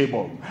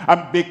immutable.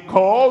 And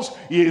because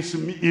he is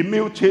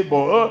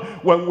immutable,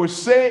 when we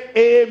say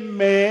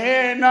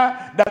amen,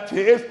 that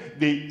is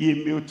the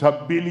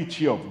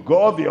immutability of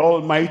God the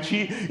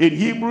Almighty. In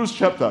Hebrews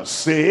chapter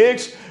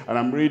 6, and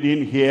I'm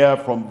reading here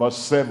from verse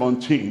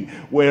 17,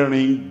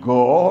 wherein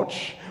God,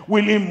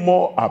 willing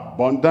more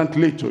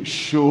abundantly to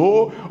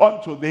show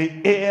unto the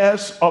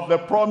heirs of the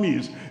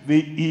promise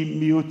the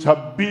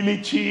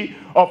immutability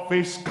of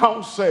his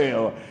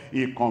counsel,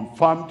 he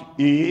confirmed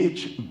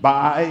it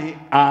by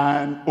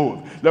an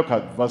oath. Look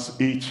at verse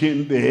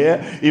 18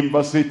 there. In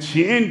verse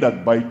 18,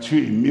 that by two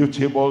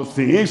immutable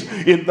things,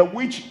 in the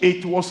which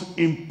it was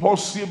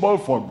impossible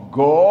for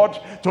God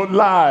to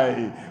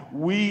lie,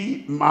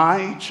 we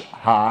might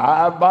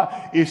have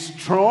a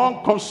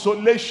strong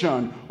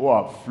consolation, who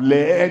have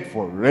fled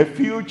for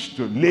refuge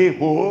to lay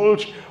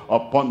hold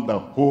upon the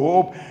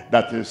hope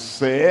that is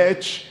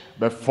set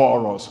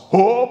before us.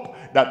 Hope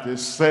that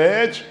is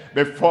set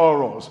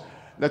before us.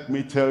 Let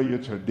me tell you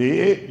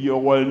today, you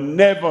will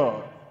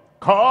never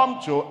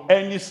come to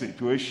any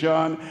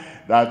situation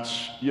that,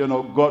 you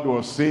know, God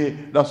will say,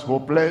 that's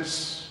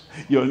hopeless.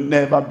 You'll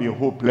never be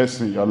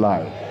hopeless in your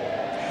life.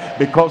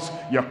 Because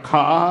you're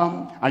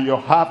calm and you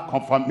have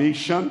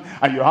confirmation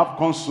and you have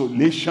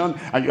consolation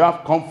and you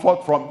have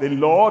comfort from the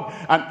Lord.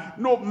 And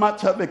no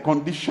matter the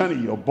condition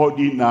in your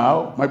body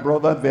now, my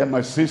brother there,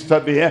 my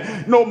sister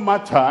there, no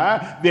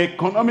matter the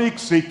economic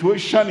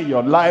situation in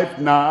your life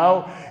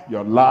now,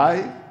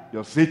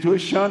 your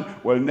situation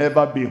will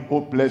never be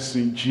hopeless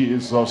in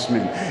Jesus'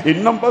 name.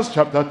 In Numbers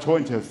chapter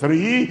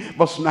 23,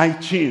 verse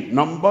 19.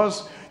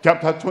 Numbers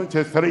chapter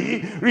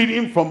 23,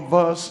 reading from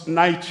verse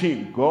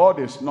 19. God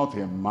is not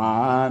a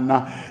man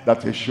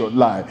that he should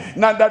lie,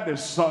 neither the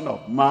son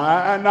of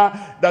man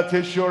that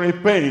he should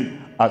repent.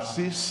 As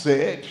he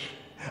said,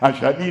 and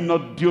shall he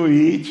not do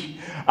it?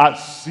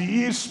 As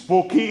he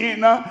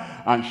spoken,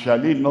 and shall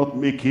he not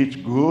make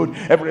it good?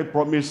 Every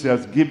promise he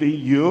has given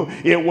you,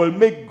 it will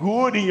make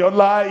good in your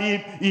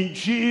life in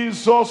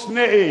Jesus'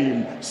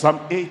 name. Psalm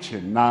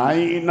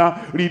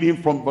 89, reading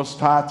from verse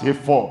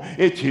 34.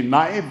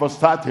 89 verse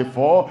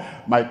 34.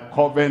 My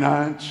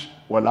covenant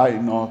will I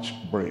not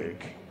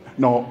break,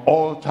 nor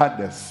alter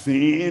the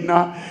sin,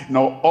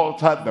 nor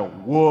alter the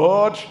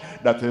word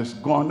that has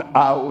gone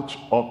out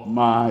of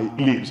my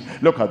lips.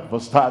 Look at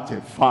verse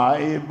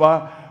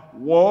 35.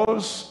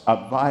 Was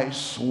have I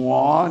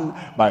sworn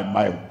by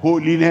my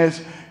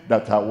holiness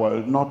that I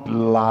will not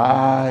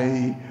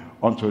lie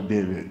unto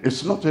David.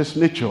 It's not his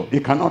nature. He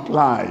cannot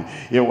lie.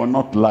 He will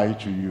not lie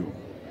to you.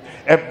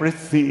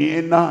 Everything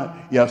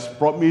he has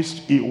promised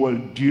he will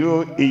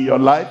do in your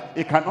life,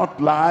 he cannot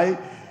lie.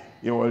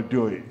 He will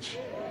do it.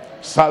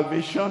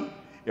 Salvation,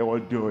 he will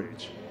do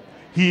it.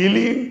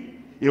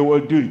 Healing, he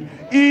will do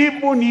it.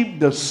 Even if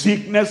the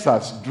sickness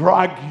has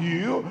dragged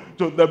you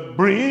to the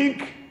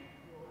brink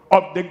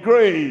of the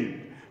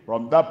grave,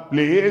 from that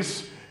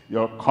place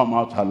you'll come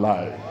out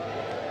alive.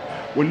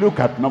 We look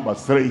at number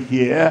 3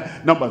 here.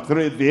 Number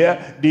 3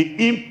 there,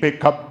 the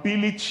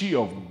impeccability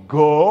of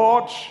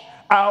God,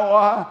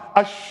 our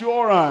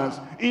assurance.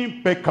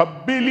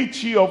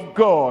 Impeccability of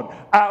God,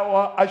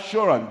 our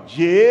assurance.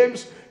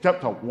 James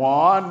chapter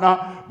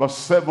 1 verse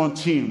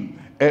 17.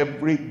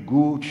 Every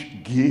good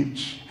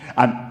gift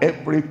and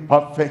every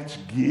perfect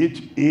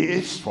gift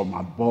is from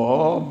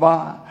above,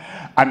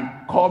 and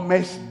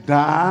cometh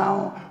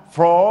down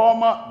from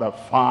the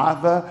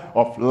Father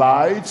of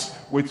lights,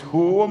 with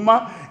whom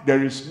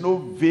there is no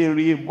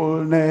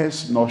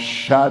variableness nor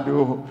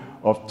shadow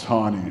of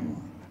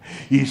turning.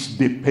 He is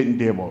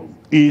dependable.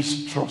 He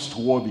is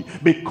trustworthy.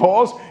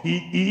 Because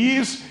he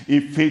is a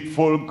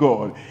faithful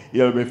God,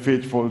 he'll be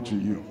faithful to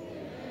you.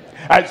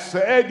 I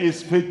said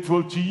he's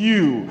faithful to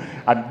you.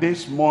 And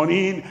this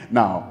morning,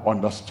 now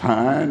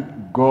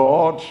understand,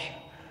 God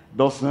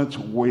doesn't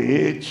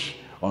wait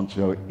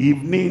until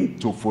evening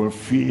to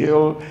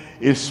fulfill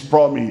his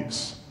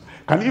promise.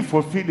 Can he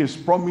fulfill his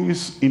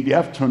promise in the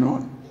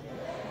afternoon?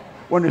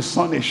 When the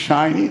sun is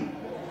shining?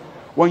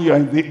 When you're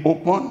in the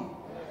open?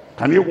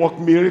 Can he work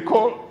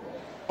miracle?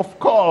 Of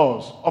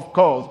course, of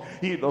course.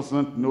 He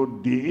doesn't know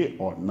day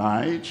or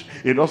night.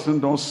 He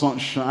doesn't know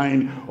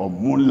sunshine or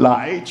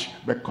moonlight,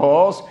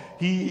 because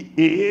he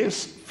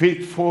is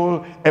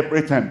faithful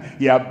every time.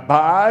 He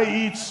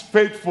abides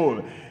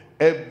faithful.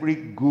 Every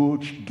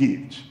good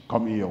gift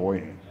coming your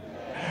way,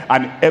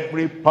 and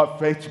every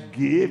perfect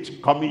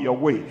gift coming your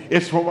way,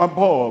 is from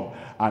above,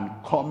 and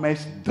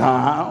cometh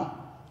down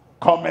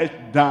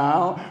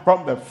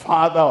from the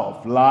Father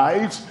of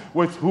lights,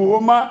 with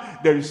whom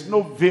there is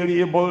no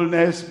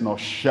variableness nor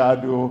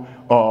shadow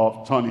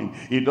of turning.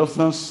 He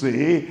doesn't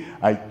say,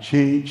 I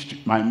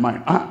changed my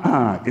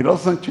mind. He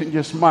doesn't change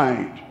his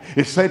mind.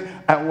 He said,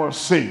 I will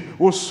say,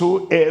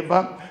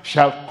 whosoever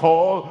shall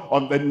call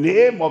on the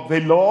name of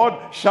the Lord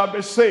shall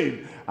be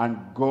saved. And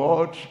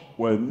God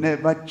will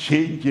never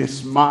change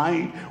his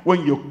mind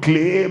when you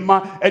claim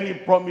any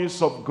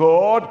promise of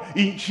God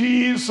in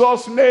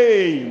Jesus'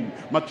 name.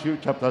 Matthew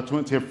chapter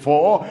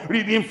 24,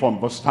 reading from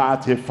verse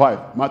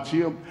 35.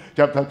 Matthew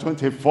chapter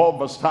 24,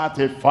 verse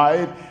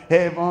 35.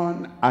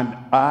 Heaven and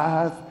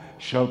earth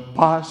shall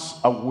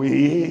pass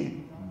away,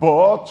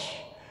 but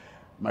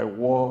my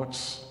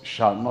words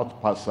shall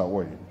not pass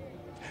away.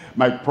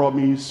 My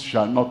promise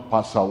shall not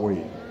pass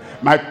away.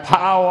 My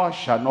power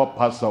shall not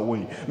pass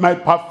away. My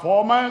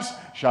performance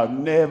shall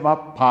never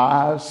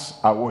pass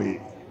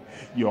away.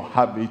 You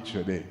have it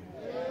today.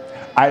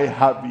 I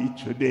have it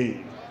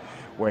today.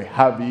 We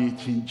have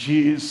it in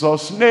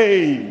Jesus'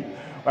 name.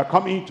 We're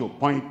coming to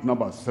point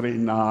number 3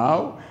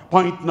 now.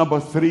 Point number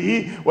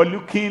 3, we're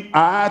looking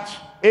at,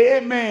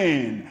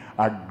 amen,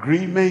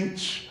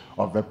 agreement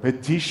of the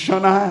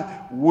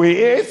petitioner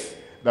with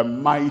the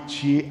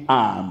mighty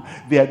arm.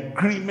 The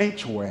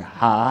agreement we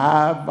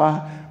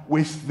have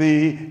with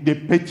the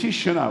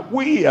petitioner.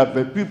 We are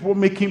the people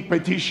making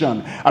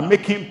petition and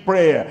making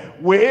prayer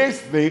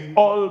with the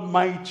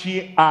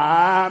almighty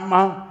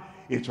arm.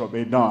 It will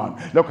be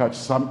done. Look at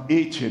Psalm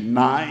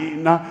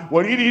 89.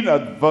 We're reading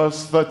at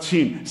verse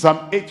 13.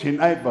 Psalm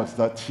 89 verse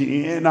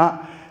 13.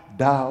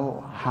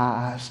 Thou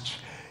hast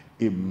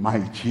a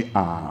mighty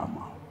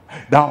arm.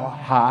 Thou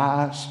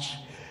hast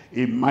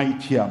a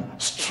mighty arm.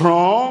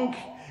 Strong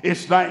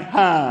is thy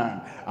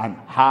hand, and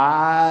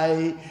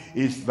high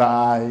is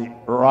thy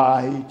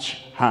right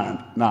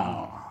hand.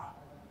 Now,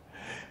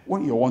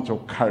 when you want to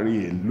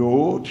carry a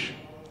load,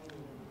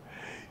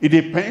 it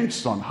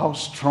depends on how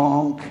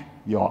strong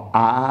your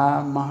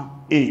arm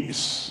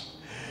is.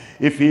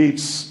 If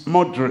it's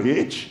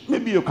moderate,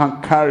 maybe you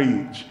can carry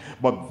it.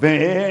 But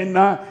then,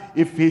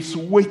 if it's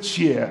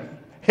weightier,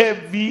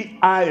 heavy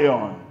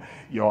iron,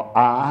 your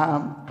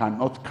arm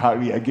cannot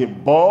carry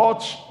again.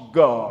 But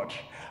God,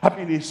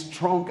 having a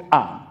strong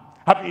arm,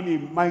 having a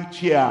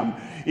mighty arm,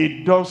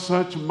 it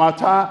doesn't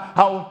matter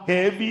how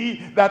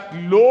heavy that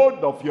load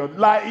of your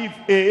life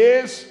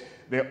is,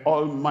 the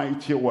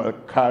Almighty will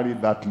carry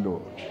that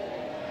load.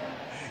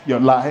 Your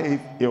life,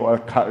 He will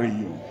carry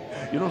you.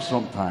 You know,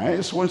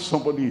 sometimes when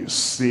somebody is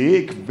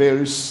sick,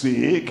 very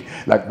sick,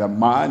 like the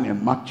man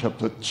in Mark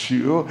chapter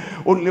 2,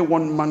 only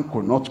one man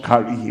could not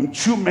carry him,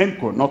 2 men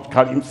could not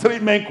carry him, 3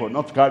 men could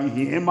not carry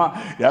him.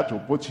 They had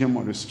to put him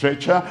on a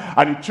stretcher,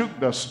 and it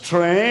took the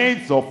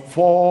strength of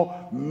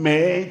 4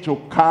 men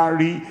to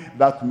carry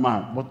that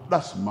man. But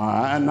that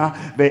man,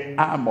 the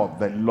arm of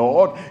the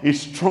Lord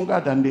is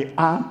stronger than the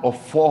arm of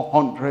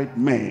 400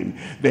 men,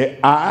 the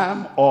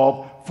arm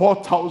of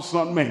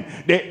 4,000 men.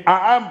 The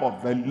arm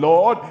of the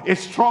Lord is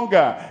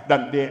stronger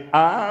than the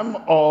arm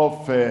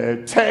of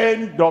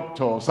 10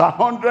 doctors,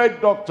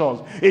 100 doctors,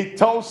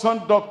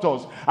 1,000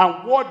 doctors.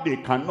 And what they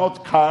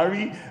cannot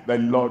carry, the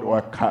Lord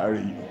will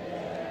carry you.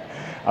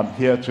 I'm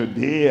here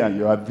today and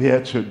you are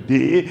there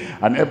today,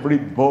 and every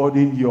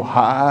burden you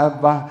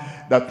have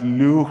that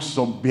looks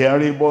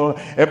unbearable,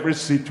 every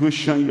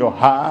situation you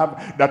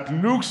have that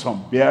looks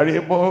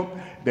unbearable,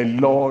 the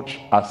Lord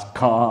has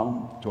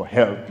come to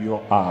help you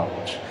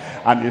out.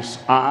 And His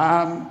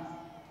arm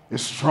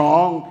is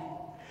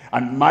strong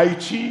and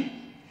mighty.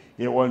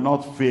 He will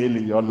not fail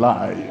in your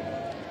life.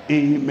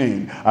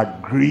 Amen.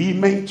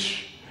 Agreement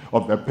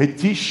of the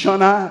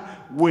petitioner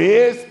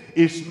with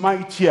His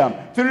mighty arm.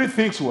 3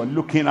 things we're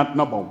looking at.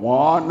 Number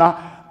 1,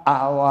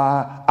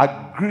 our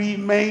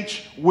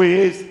agreement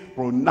with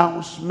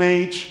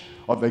pronouncement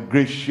of our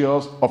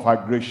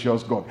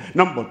gracious God.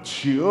 Number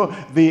 2,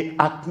 the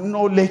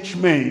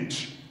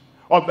acknowledgement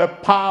of the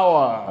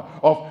power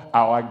of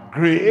our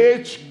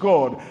great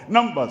God.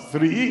 Number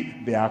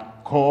 3, the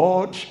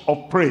accord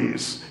of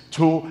praise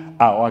to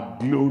our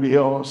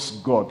glorious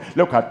God.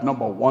 Look at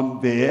number 1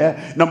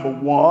 there. Number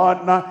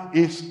 1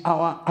 is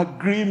our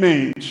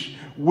agreement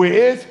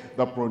with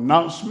the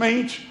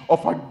pronouncement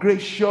of our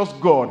gracious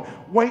God.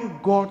 When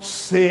God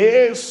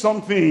says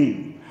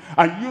something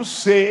and you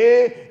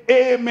say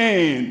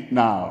amen.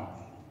 Now,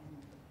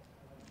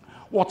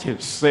 what He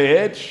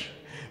said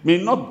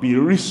may not be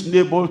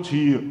reasonable to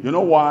you. You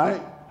know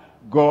why?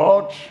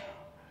 God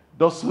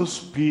doesn't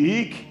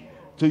speak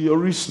to your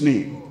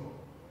reasoning,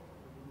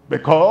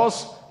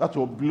 because that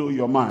will blow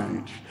your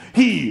mind.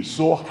 He is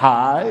so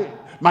high.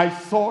 My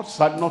thoughts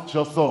are not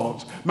your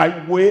thoughts.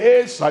 My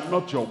ways are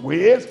not your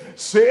ways,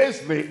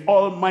 says the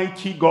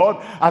Almighty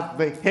God. As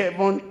the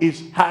heaven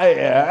is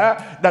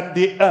higher than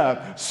the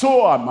earth,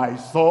 so are my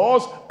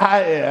thoughts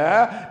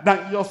higher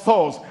than your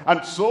thoughts.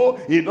 And so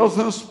He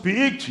doesn't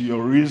speak to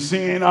your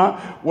reason.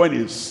 When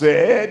He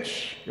said,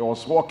 He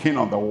was walking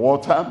on the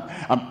water,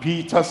 and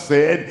Peter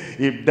said,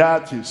 if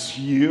that is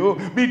you,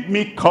 bid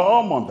me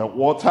come on the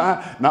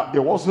water. Now, He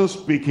wasn't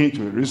speaking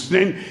to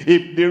reasoning.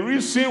 If the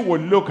reason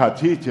would look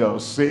at it, He'll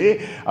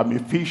say, I'm a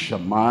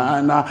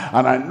fisherman,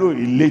 and I know a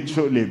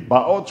little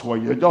about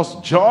when you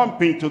just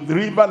jump into the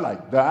river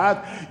like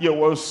that, you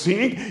will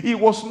sink. He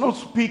was not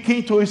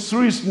speaking to his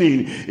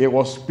reasoning. He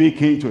was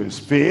speaking to his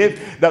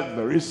faith. That's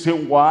the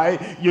reason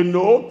why, you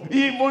know,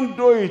 even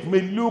though it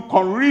may look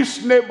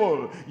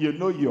unreasonable, you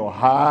know you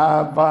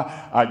have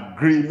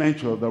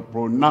agreement with the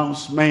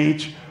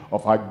pronouncement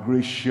of our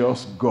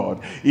gracious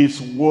God.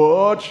 His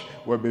word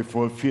will be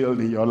fulfilled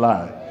in your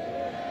life.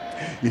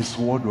 His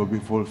word will be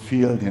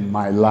fulfilled in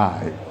my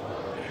life.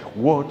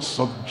 Words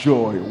of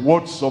joy,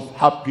 words of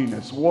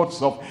happiness,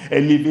 words of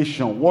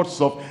elevation,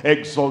 words of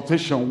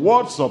exaltation,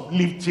 words of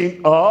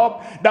lifting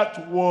up.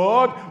 That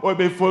word will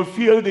be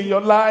fulfilled in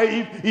your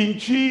life in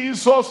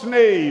Jesus'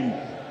 name.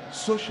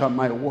 So shall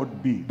my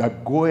word be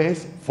that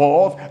goeth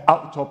forth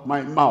out of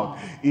my mouth.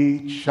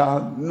 It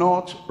shall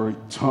not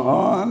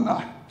return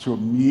to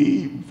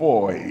me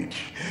void.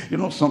 You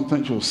know,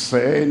 sometimes you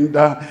send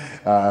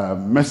a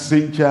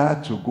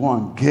messenger to go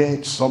and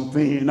get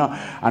something,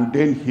 and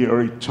then he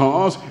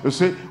returns. You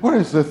say, what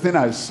is the thing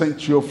I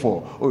sent you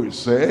for? Oh, he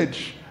said,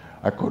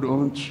 I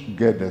couldn't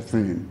get the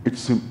thing.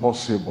 It's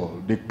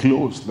impossible. They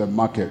closed the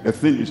market. The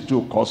thing is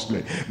too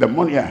costly. The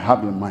money I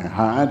have in my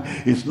hand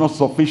is not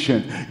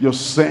sufficient. You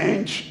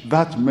send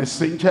that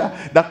messenger,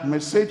 that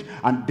message,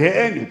 and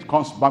then it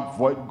comes back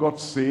void. God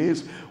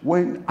says,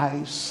 when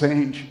I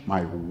send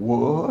my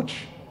word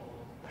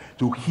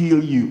to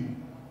heal you,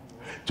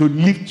 to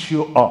lift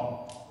you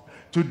up,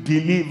 to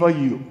deliver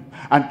you,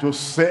 and to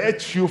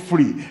set you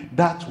free,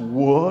 that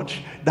word,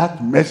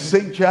 that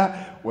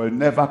messenger will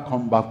never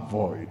come back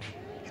void.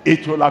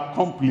 It will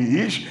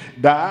accomplish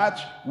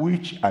that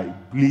which I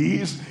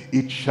please.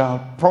 It shall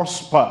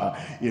prosper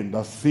in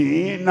the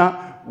thing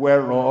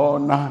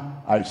whereon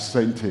I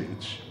sent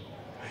it.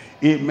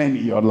 Amen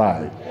in your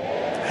life.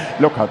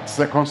 Look at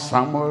 2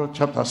 Samuel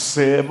chapter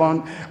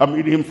 7. I'm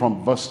reading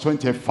from verse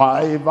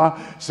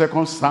 25.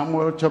 2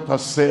 Samuel chapter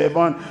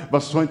 7,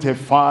 verse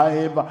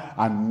 25.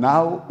 And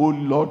now, O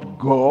Lord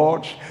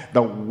God,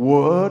 the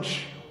word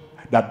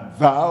that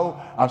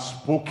thou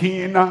hast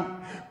spoken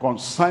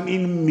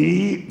concerning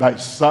me, thy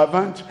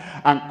servant,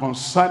 and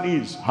concerning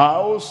his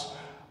house,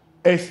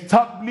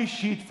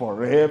 establish it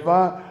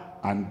forever,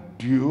 and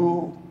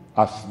do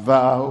as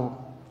thou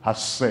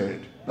hast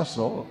said. That's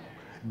all.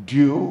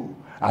 Do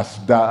as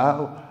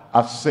thou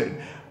hast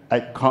said. I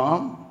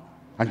come,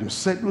 and you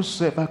said,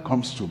 whosoever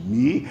comes to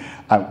me,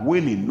 I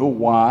will in no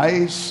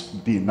wise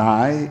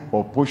deny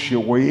or push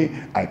away.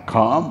 I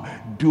come,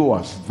 do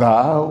as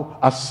thou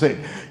hast said.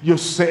 You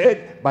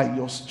said, by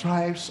your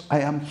stripes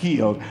I am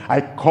healed.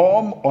 I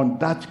come on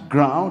that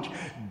ground,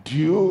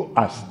 do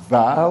as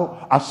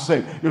thou hast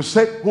said. You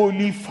said,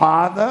 Holy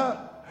Father,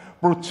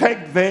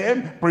 protect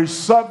them,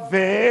 preserve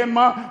them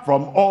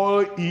from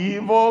all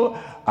evil.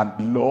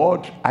 And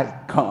Lord, I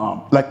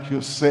come, like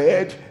you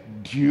said,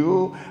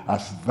 do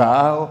as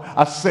thou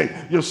hast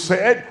said. You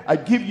said, I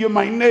give you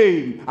my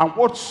name, and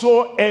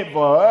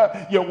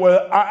whatsoever you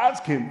will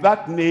ask in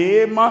that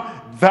name,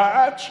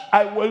 that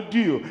I will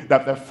do,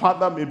 that the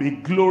Father may be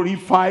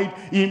glorified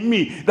in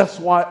me. That's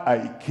why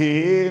I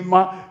came.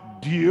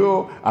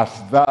 Do as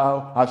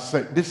thou hast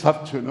said. This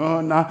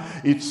afternoon,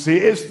 it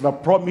says the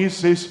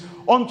promises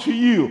unto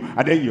you,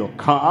 and then you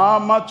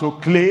come to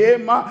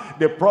claim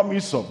the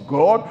promise of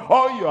God.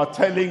 All you are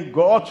telling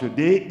God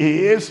today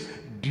is,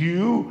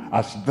 do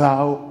as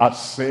thou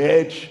hast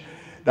said.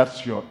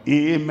 That's your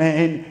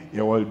amen.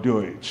 You will do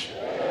it.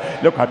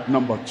 Look at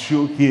number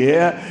 2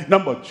 here.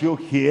 Number 2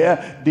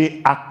 here,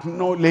 the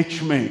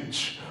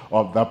acknowledgement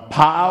of the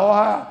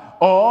power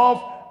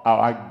of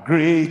our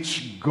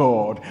great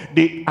God.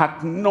 The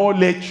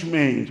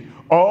acknowledgement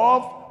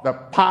of the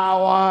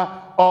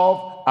power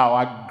of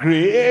our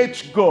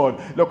great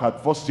God. Look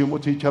at 1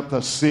 Timothy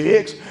chapter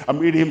 6. I'm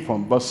reading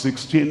from verse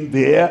 16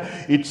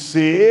 there. It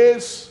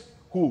says,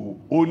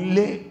 who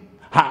only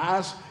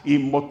has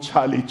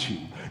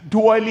immortality,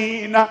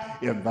 dwelling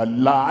in the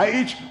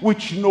light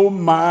which no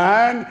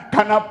man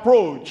can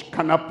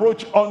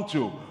approach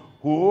unto,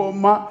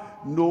 whom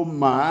no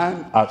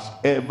man has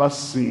ever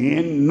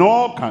seen,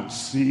 nor can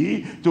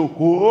see, to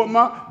whom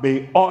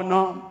be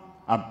honor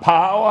and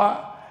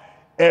power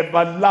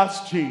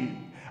everlasting.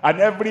 And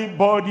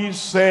everybody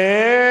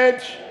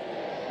said,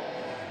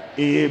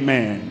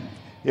 amen.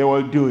 He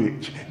will do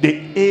it.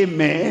 The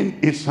amen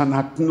is an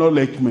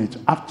acknowledgement.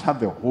 After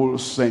the whole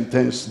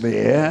sentence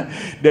there,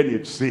 then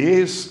it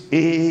says,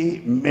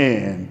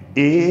 amen.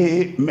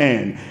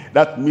 Amen.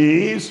 That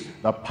means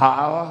the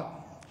power,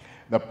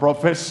 the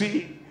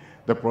prophecy,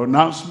 the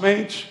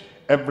pronouncement,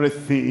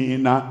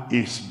 everything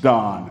is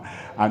done.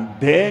 And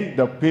then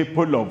the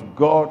people of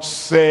God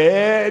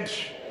said,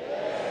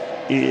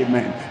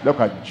 amen.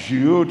 Look at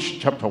Jude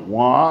chapter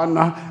 1.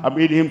 I'm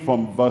reading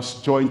from verse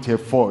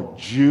 24.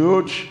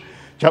 Jude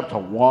chapter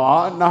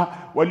 1.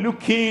 We're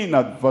looking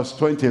at verse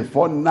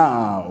 24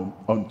 now.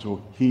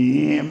 Unto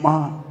him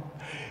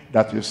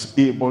that is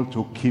able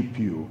to keep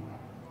you.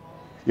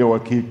 He will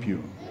keep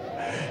you.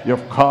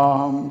 You've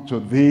come to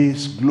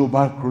this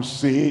global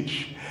crusade.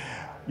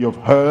 You've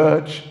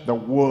heard the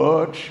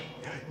word.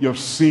 You've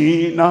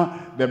seen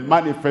the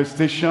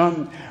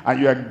manifestation. And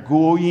you are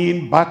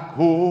going back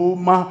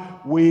home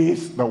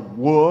with the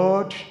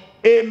word.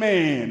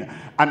 Amen.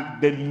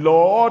 And the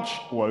Lord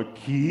will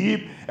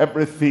keep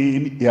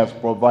everything he has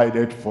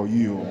provided for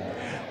you.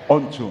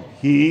 Unto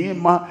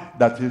him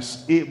that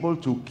is able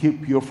to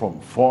keep you from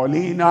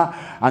falling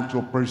and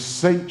to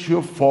present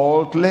you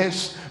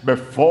faultless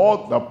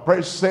before the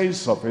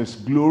presence of his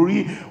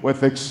glory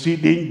with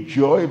exceeding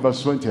joy.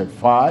 Verse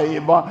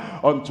 25.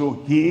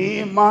 Unto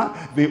him,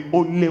 the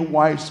only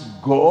wise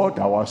God,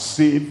 our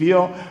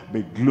Savior,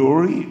 be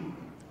glory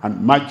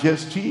and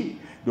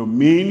majesty,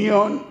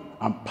 dominion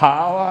and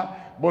power,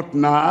 both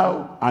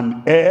now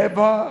and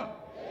ever.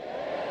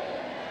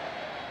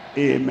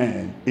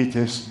 Amen. It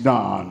is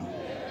done.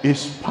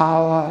 His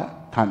power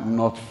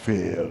cannot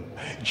fail.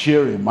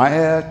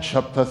 Jeremiah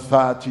chapter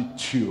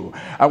 32.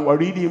 And we're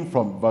reading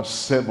from verse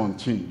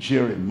 17.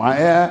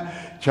 Jeremiah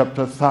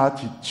chapter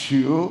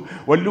 32.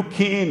 We're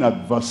looking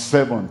at verse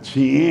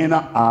 17.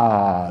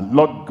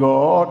 Lord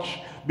God,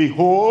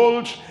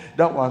 behold,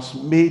 thou hast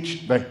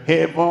made the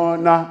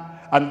heaven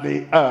and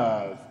the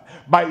earth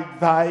by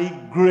thy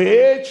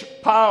great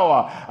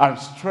power and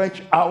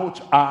stretch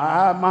out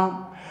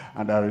arm,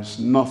 and there is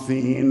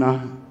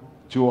nothing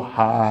too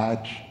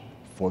hard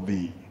for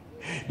thee.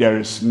 There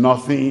is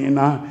nothing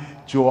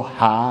too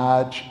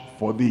hard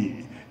for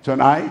thee.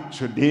 Tonight,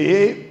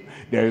 today,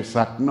 there is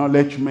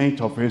acknowledgement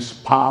of his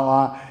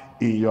power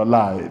in your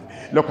life.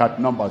 Look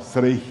at number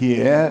 3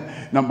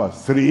 here. Number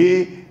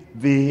 3,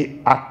 the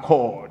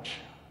accord.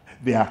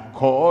 The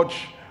accord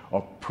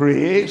of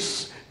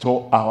praise,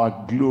 to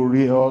our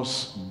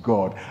glorious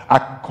God.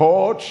 A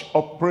chord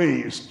of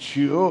praise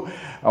to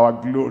our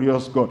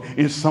glorious God.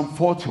 In Psalm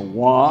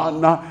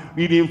 41,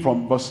 reading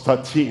from verse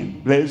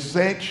 13.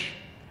 Blessed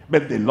be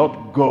the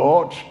Lord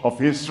God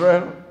of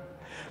Israel,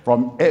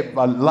 from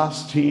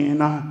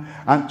everlasting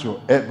unto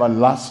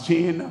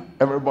everlasting.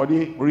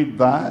 Everybody read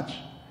that.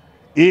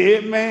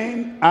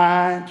 Amen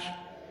and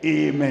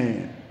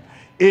amen.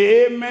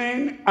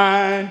 Amen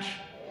and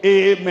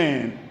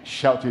amen.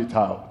 Shout it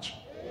out.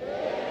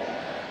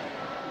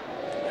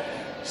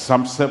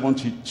 Psalm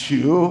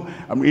 72,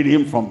 I'm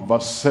reading from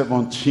verse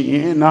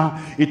 17.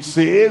 It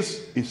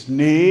says, his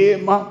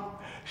name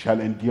shall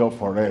endure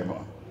forever.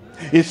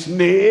 His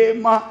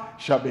name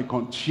shall be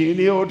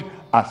continued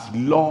as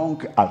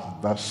long as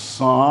the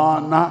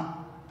sun.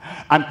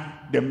 And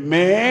the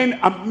men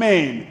and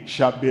men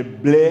shall be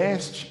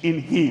blessed in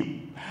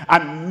him.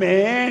 And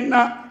men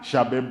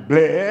shall be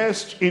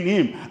blessed in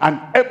him. And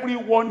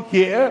everyone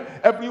here,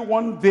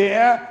 everyone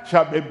there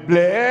shall be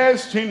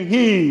blessed in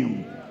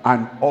him.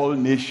 And all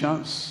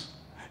nations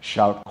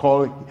shall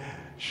call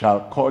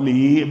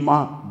him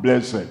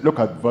blessed. Look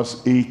at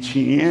verse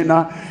 18.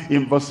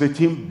 In verse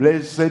 18,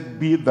 blessed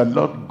be the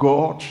Lord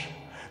God,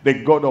 the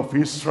God of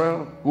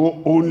Israel,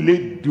 who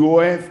only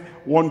doeth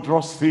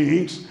wondrous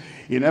things.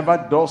 He never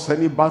does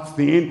any bad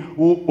thing,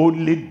 who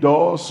only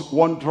does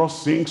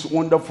wondrous things,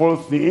 wonderful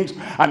things.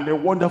 And the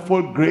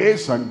wonderful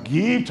grace and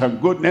gift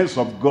and goodness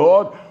of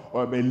God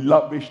will be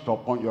lavished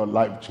upon your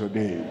life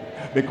today,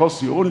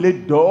 because he only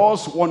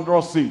does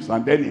wondrous things.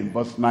 And then in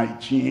verse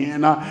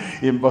 19,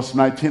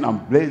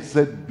 and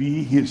blessed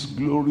be his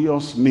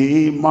glorious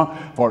name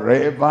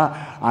forever,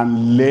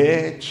 and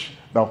let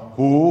the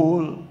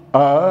whole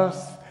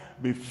earth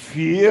be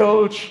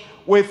filled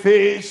with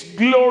his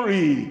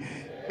glory.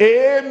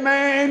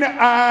 Amen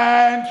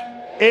and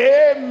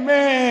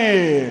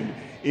amen.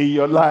 In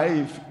your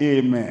life,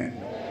 amen.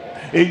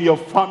 In your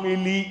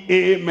family,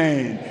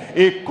 amen.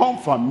 A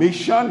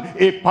confirmation,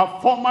 a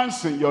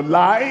performance in your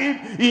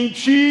life, in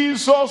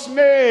Jesus'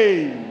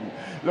 name.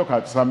 Look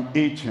at Psalm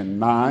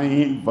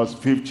 89, verse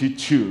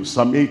 52.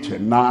 Psalm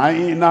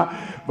 89,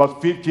 verse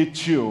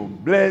 52.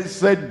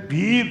 Blessed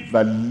be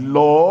the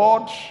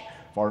Lord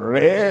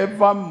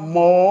forevermore.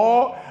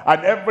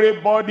 And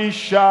everybody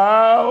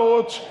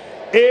shout,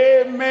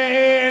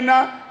 amen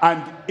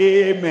and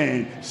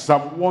amen.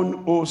 Psalm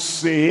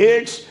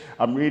 106,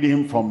 I'm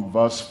reading from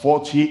verse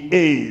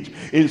 48.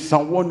 In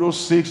Psalm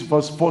 106,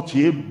 verse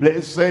 48,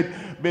 blessed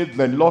be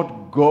the Lord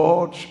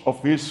God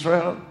of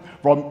Israel,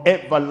 from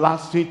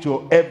everlasting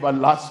to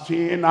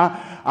everlasting.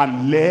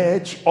 And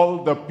let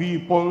all the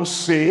people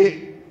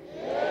say,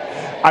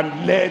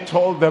 and let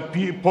all the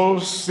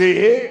people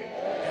say,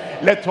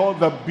 let all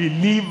the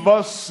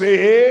believers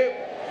say,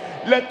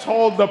 let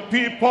all the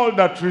people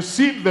that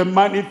receive the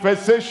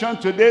manifestation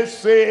today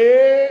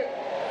say,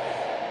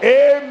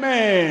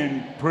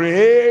 amen.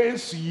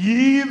 Praise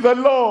ye the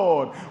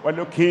Lord. We're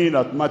looking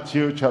at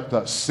Matthew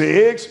chapter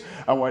 6,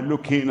 and we're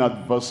looking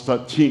at verse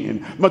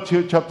 13.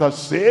 Matthew chapter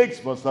 6,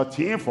 verse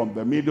 13, from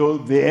the middle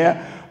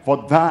there.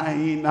 For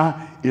thine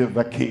is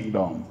the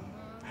kingdom,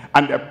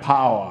 and the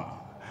power,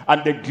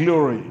 and the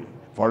glory,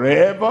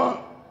 forever.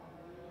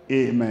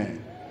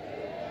 Amen.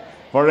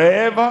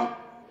 Forever.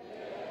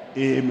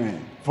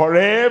 Amen.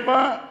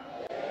 Forever.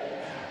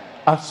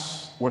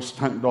 As we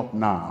stand up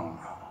now,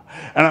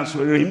 and as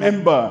we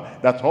remember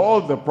that all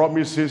the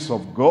promises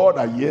of God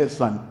are yes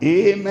and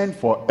amen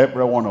for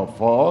every one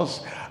of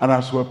us, and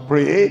as we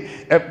pray,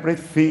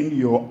 everything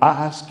you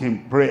ask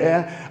in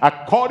prayer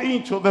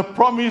according to the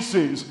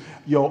promises,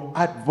 your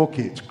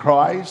advocate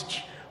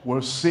Christ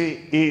will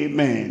say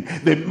amen.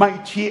 The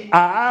mighty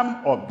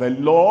arm of the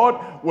Lord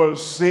will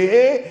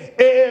say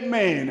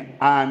amen.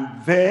 And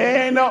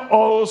then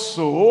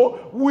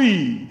also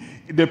we,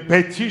 the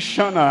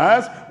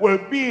petitioners, will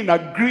be in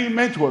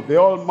agreement with the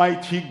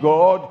Almighty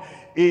God.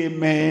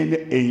 Amen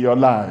in your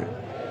life.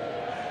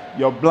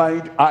 Your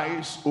blind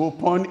eyes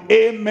open.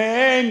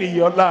 Amen in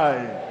your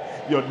life.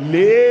 Your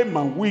lame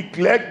and weak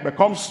leg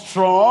become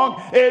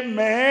strong.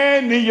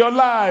 Amen in your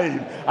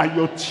life. And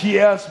your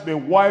tears be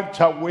wiped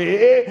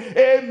away.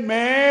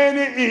 Amen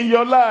in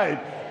your life.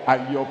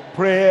 And your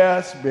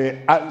prayers be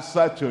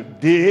answered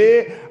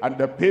today. And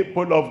the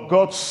people of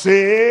God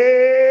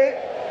say,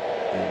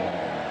 amen.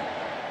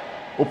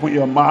 Open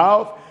your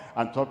mouth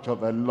and talk to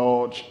the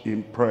Lord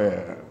in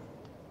prayer.